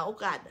หาโอ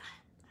กาส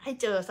ให้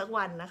เจอสัก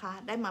วันนะคะ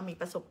ได้มามี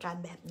ประสบการ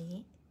ณ์แบบนี้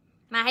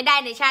มาให้ได้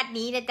ในชาติ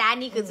นี้นะจ๊ะ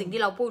นี่คือสิ่ง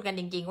ที่เราพูดกัน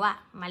จริงๆว่า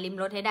มาลิ้ม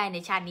รสให้ได้ใน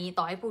ชาตินี้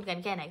ต่อให้พูดกัน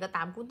แค่ไหนก็ต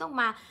ามคุณต้อง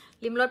มา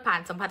ลิ้มรสผ่าน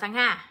สัมผัสทั้ง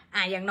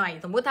5อย่างหน่อย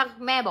สมมุติถ้า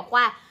แม่บอก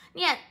ว่าเ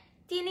นี่ย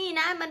ที่นี่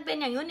นะมันเป็น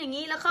อย่างนู้นอย่าง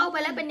นี้แล้วเข้าไป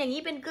แล้วเป็นอย่าง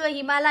นี้เป็นเกลือ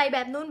หิมาลัยแบ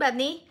บนู้นแบบ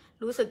นี้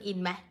รู้สึกอิน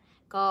ไหม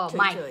ก็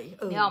ไม่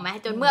นี่ออกไหม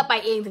จนเมื่อไป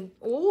เองถึง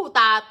ต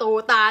าโต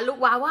ตาลุก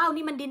ว้าว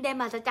นี่มันดินแดน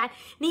มหัศจรรย์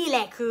นี่แหล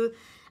ะคือ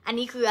อัน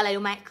นี้คืออะไร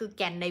รู้ไหมคือแ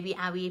ก่นใน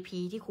VR VIP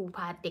ที่ครูพ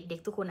าเด็ก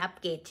ๆทุกคนอัป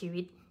เกรดชี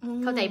วิต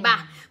เข้าใจป่ะ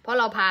เพราะ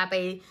เราพาไป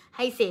ใ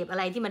ห้เสพอะ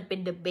ไรที่มันเป็น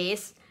the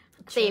best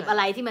เสพอะ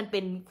ไรที่มันเป็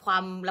นควา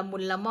มละมุ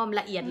นละม่อม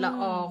ละเอียดละ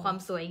ออความ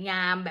สวยง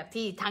ามแบบ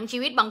ที่ทั้งชี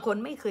วิตบางคน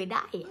ไม่เคยไ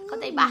ด้เข้า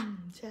ใจป่ะ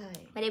ใช่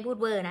ไม่ได้พูด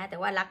เวอร์นะแต่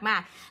ว่ารักมา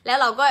กแล้ว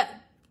เราก็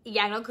อีกอ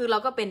ย่างก็คือเรา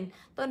ก็เป็น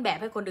ต้นแบบ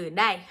ให้คนอื่น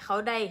ได้เขา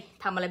ได้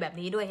ทำอะไรแบบ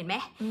นี้ด้วยเห็นไหม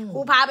ครู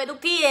พาไปทุก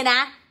ที่เลยนะ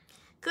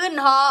ขึ้น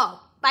ฮอ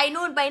ไป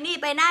นู่นไปนี่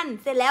ไปนั่น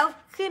เสร็จแล้ว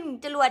ขึ้น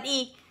จรวด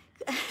อีก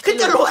ขึ้น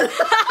จรวด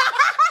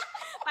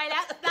ไปแล้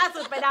วล่าสุ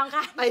ดไปดาว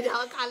ค่ะไปดาว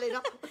คันเลยเน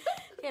าะ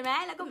เห็นไหม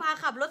แล้วก็พา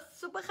ขับรถ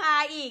ซุปเปอร์คา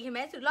ร์อีกเห็นไหม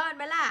สุดยอดไ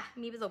หมล่ะ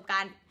มีประสบกา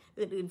รณ์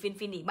อื่นๆ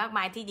ฟินๆอีกมากม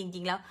ายที่จ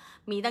ริงๆแล้ว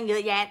มีตั้งเยอ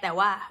ะแยะแต่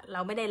ว่าเรา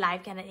ไม่ได้ไล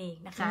ฟ์แค่นั้นเอง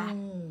นะคะ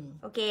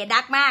โอเค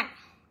ดักมาก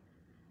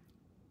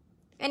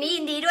วันนี้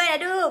ยินดีด้วยนะ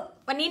ดู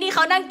วันนี้นี่เข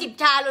านั่งจิบ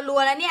ชารั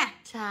วๆแล้วเนี่ย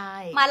ใช่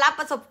มารับ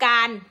ประสบกา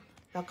รณ์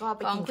แล้วก็ไ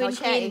ปกินข้าวแ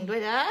ช่เองด้ว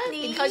ยนะ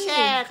กินข้าวแ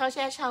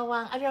ช่ชาววั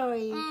งอร่อ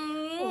ย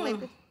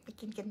ไป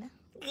กินกันนะ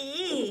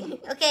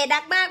โอเคดั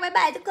กมากบ๊ายบ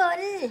ายทุกคน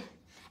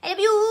ไอเลิฟ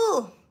ยู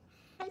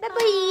บ๊ายบ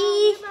าย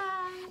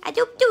อา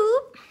จุ๊บจุ๊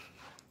บ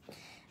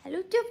อาลู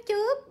กจุ๊บ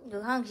จุ๊บดู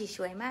ห้องสิส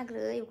วยมากเ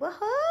ลยว้า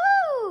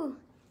ว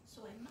ส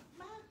วย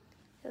มาก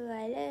สว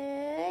ยเล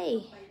ย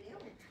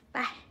ไป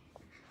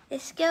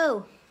let's go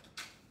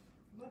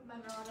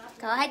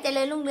ขอให้เจ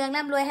ริญรุ่งเรือง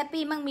ร่ำรวยแฮป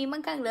ปี้มั่งมีมั่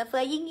งคั่งเหลือเฟื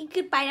อยิ่ง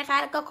ขึ้นไปนะคะ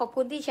แล้วก็ขอบ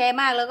คุณที่แชร์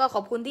มากแล้วก็ข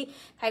อบคุณที่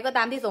ใครก็ต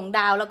ามที่ส่งด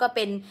าวแล้วก็เ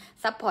ป็น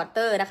ซัพพอร์เต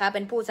อร์นะคะเ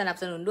ป็นผู้สนับ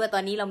สนุนด้วยตอ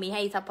นนี้เรามีใ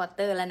ห้ซัพพอร์เ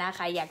ตอร์แล้วนะใ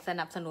ครอยากส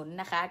นับสนุน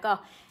นะคะก็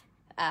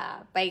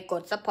ไปก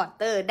ดซัพพอร์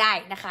เตอร์ได้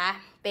นะคะ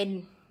เป็น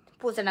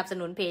ผู้สนับส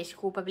นุนเพจ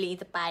ครูพับลิง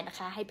สปายนะค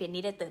ะให้เพจ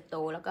นี้ได้เติบโต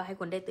แล้วก็ให้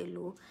คนได้ตื่น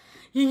รู้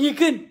ยิ่ง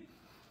ขึ้น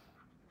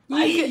ไป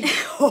เ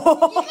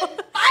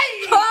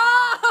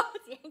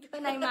สียงข้า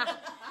งในมา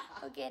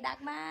โอเคดัก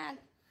มาก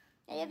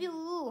I love you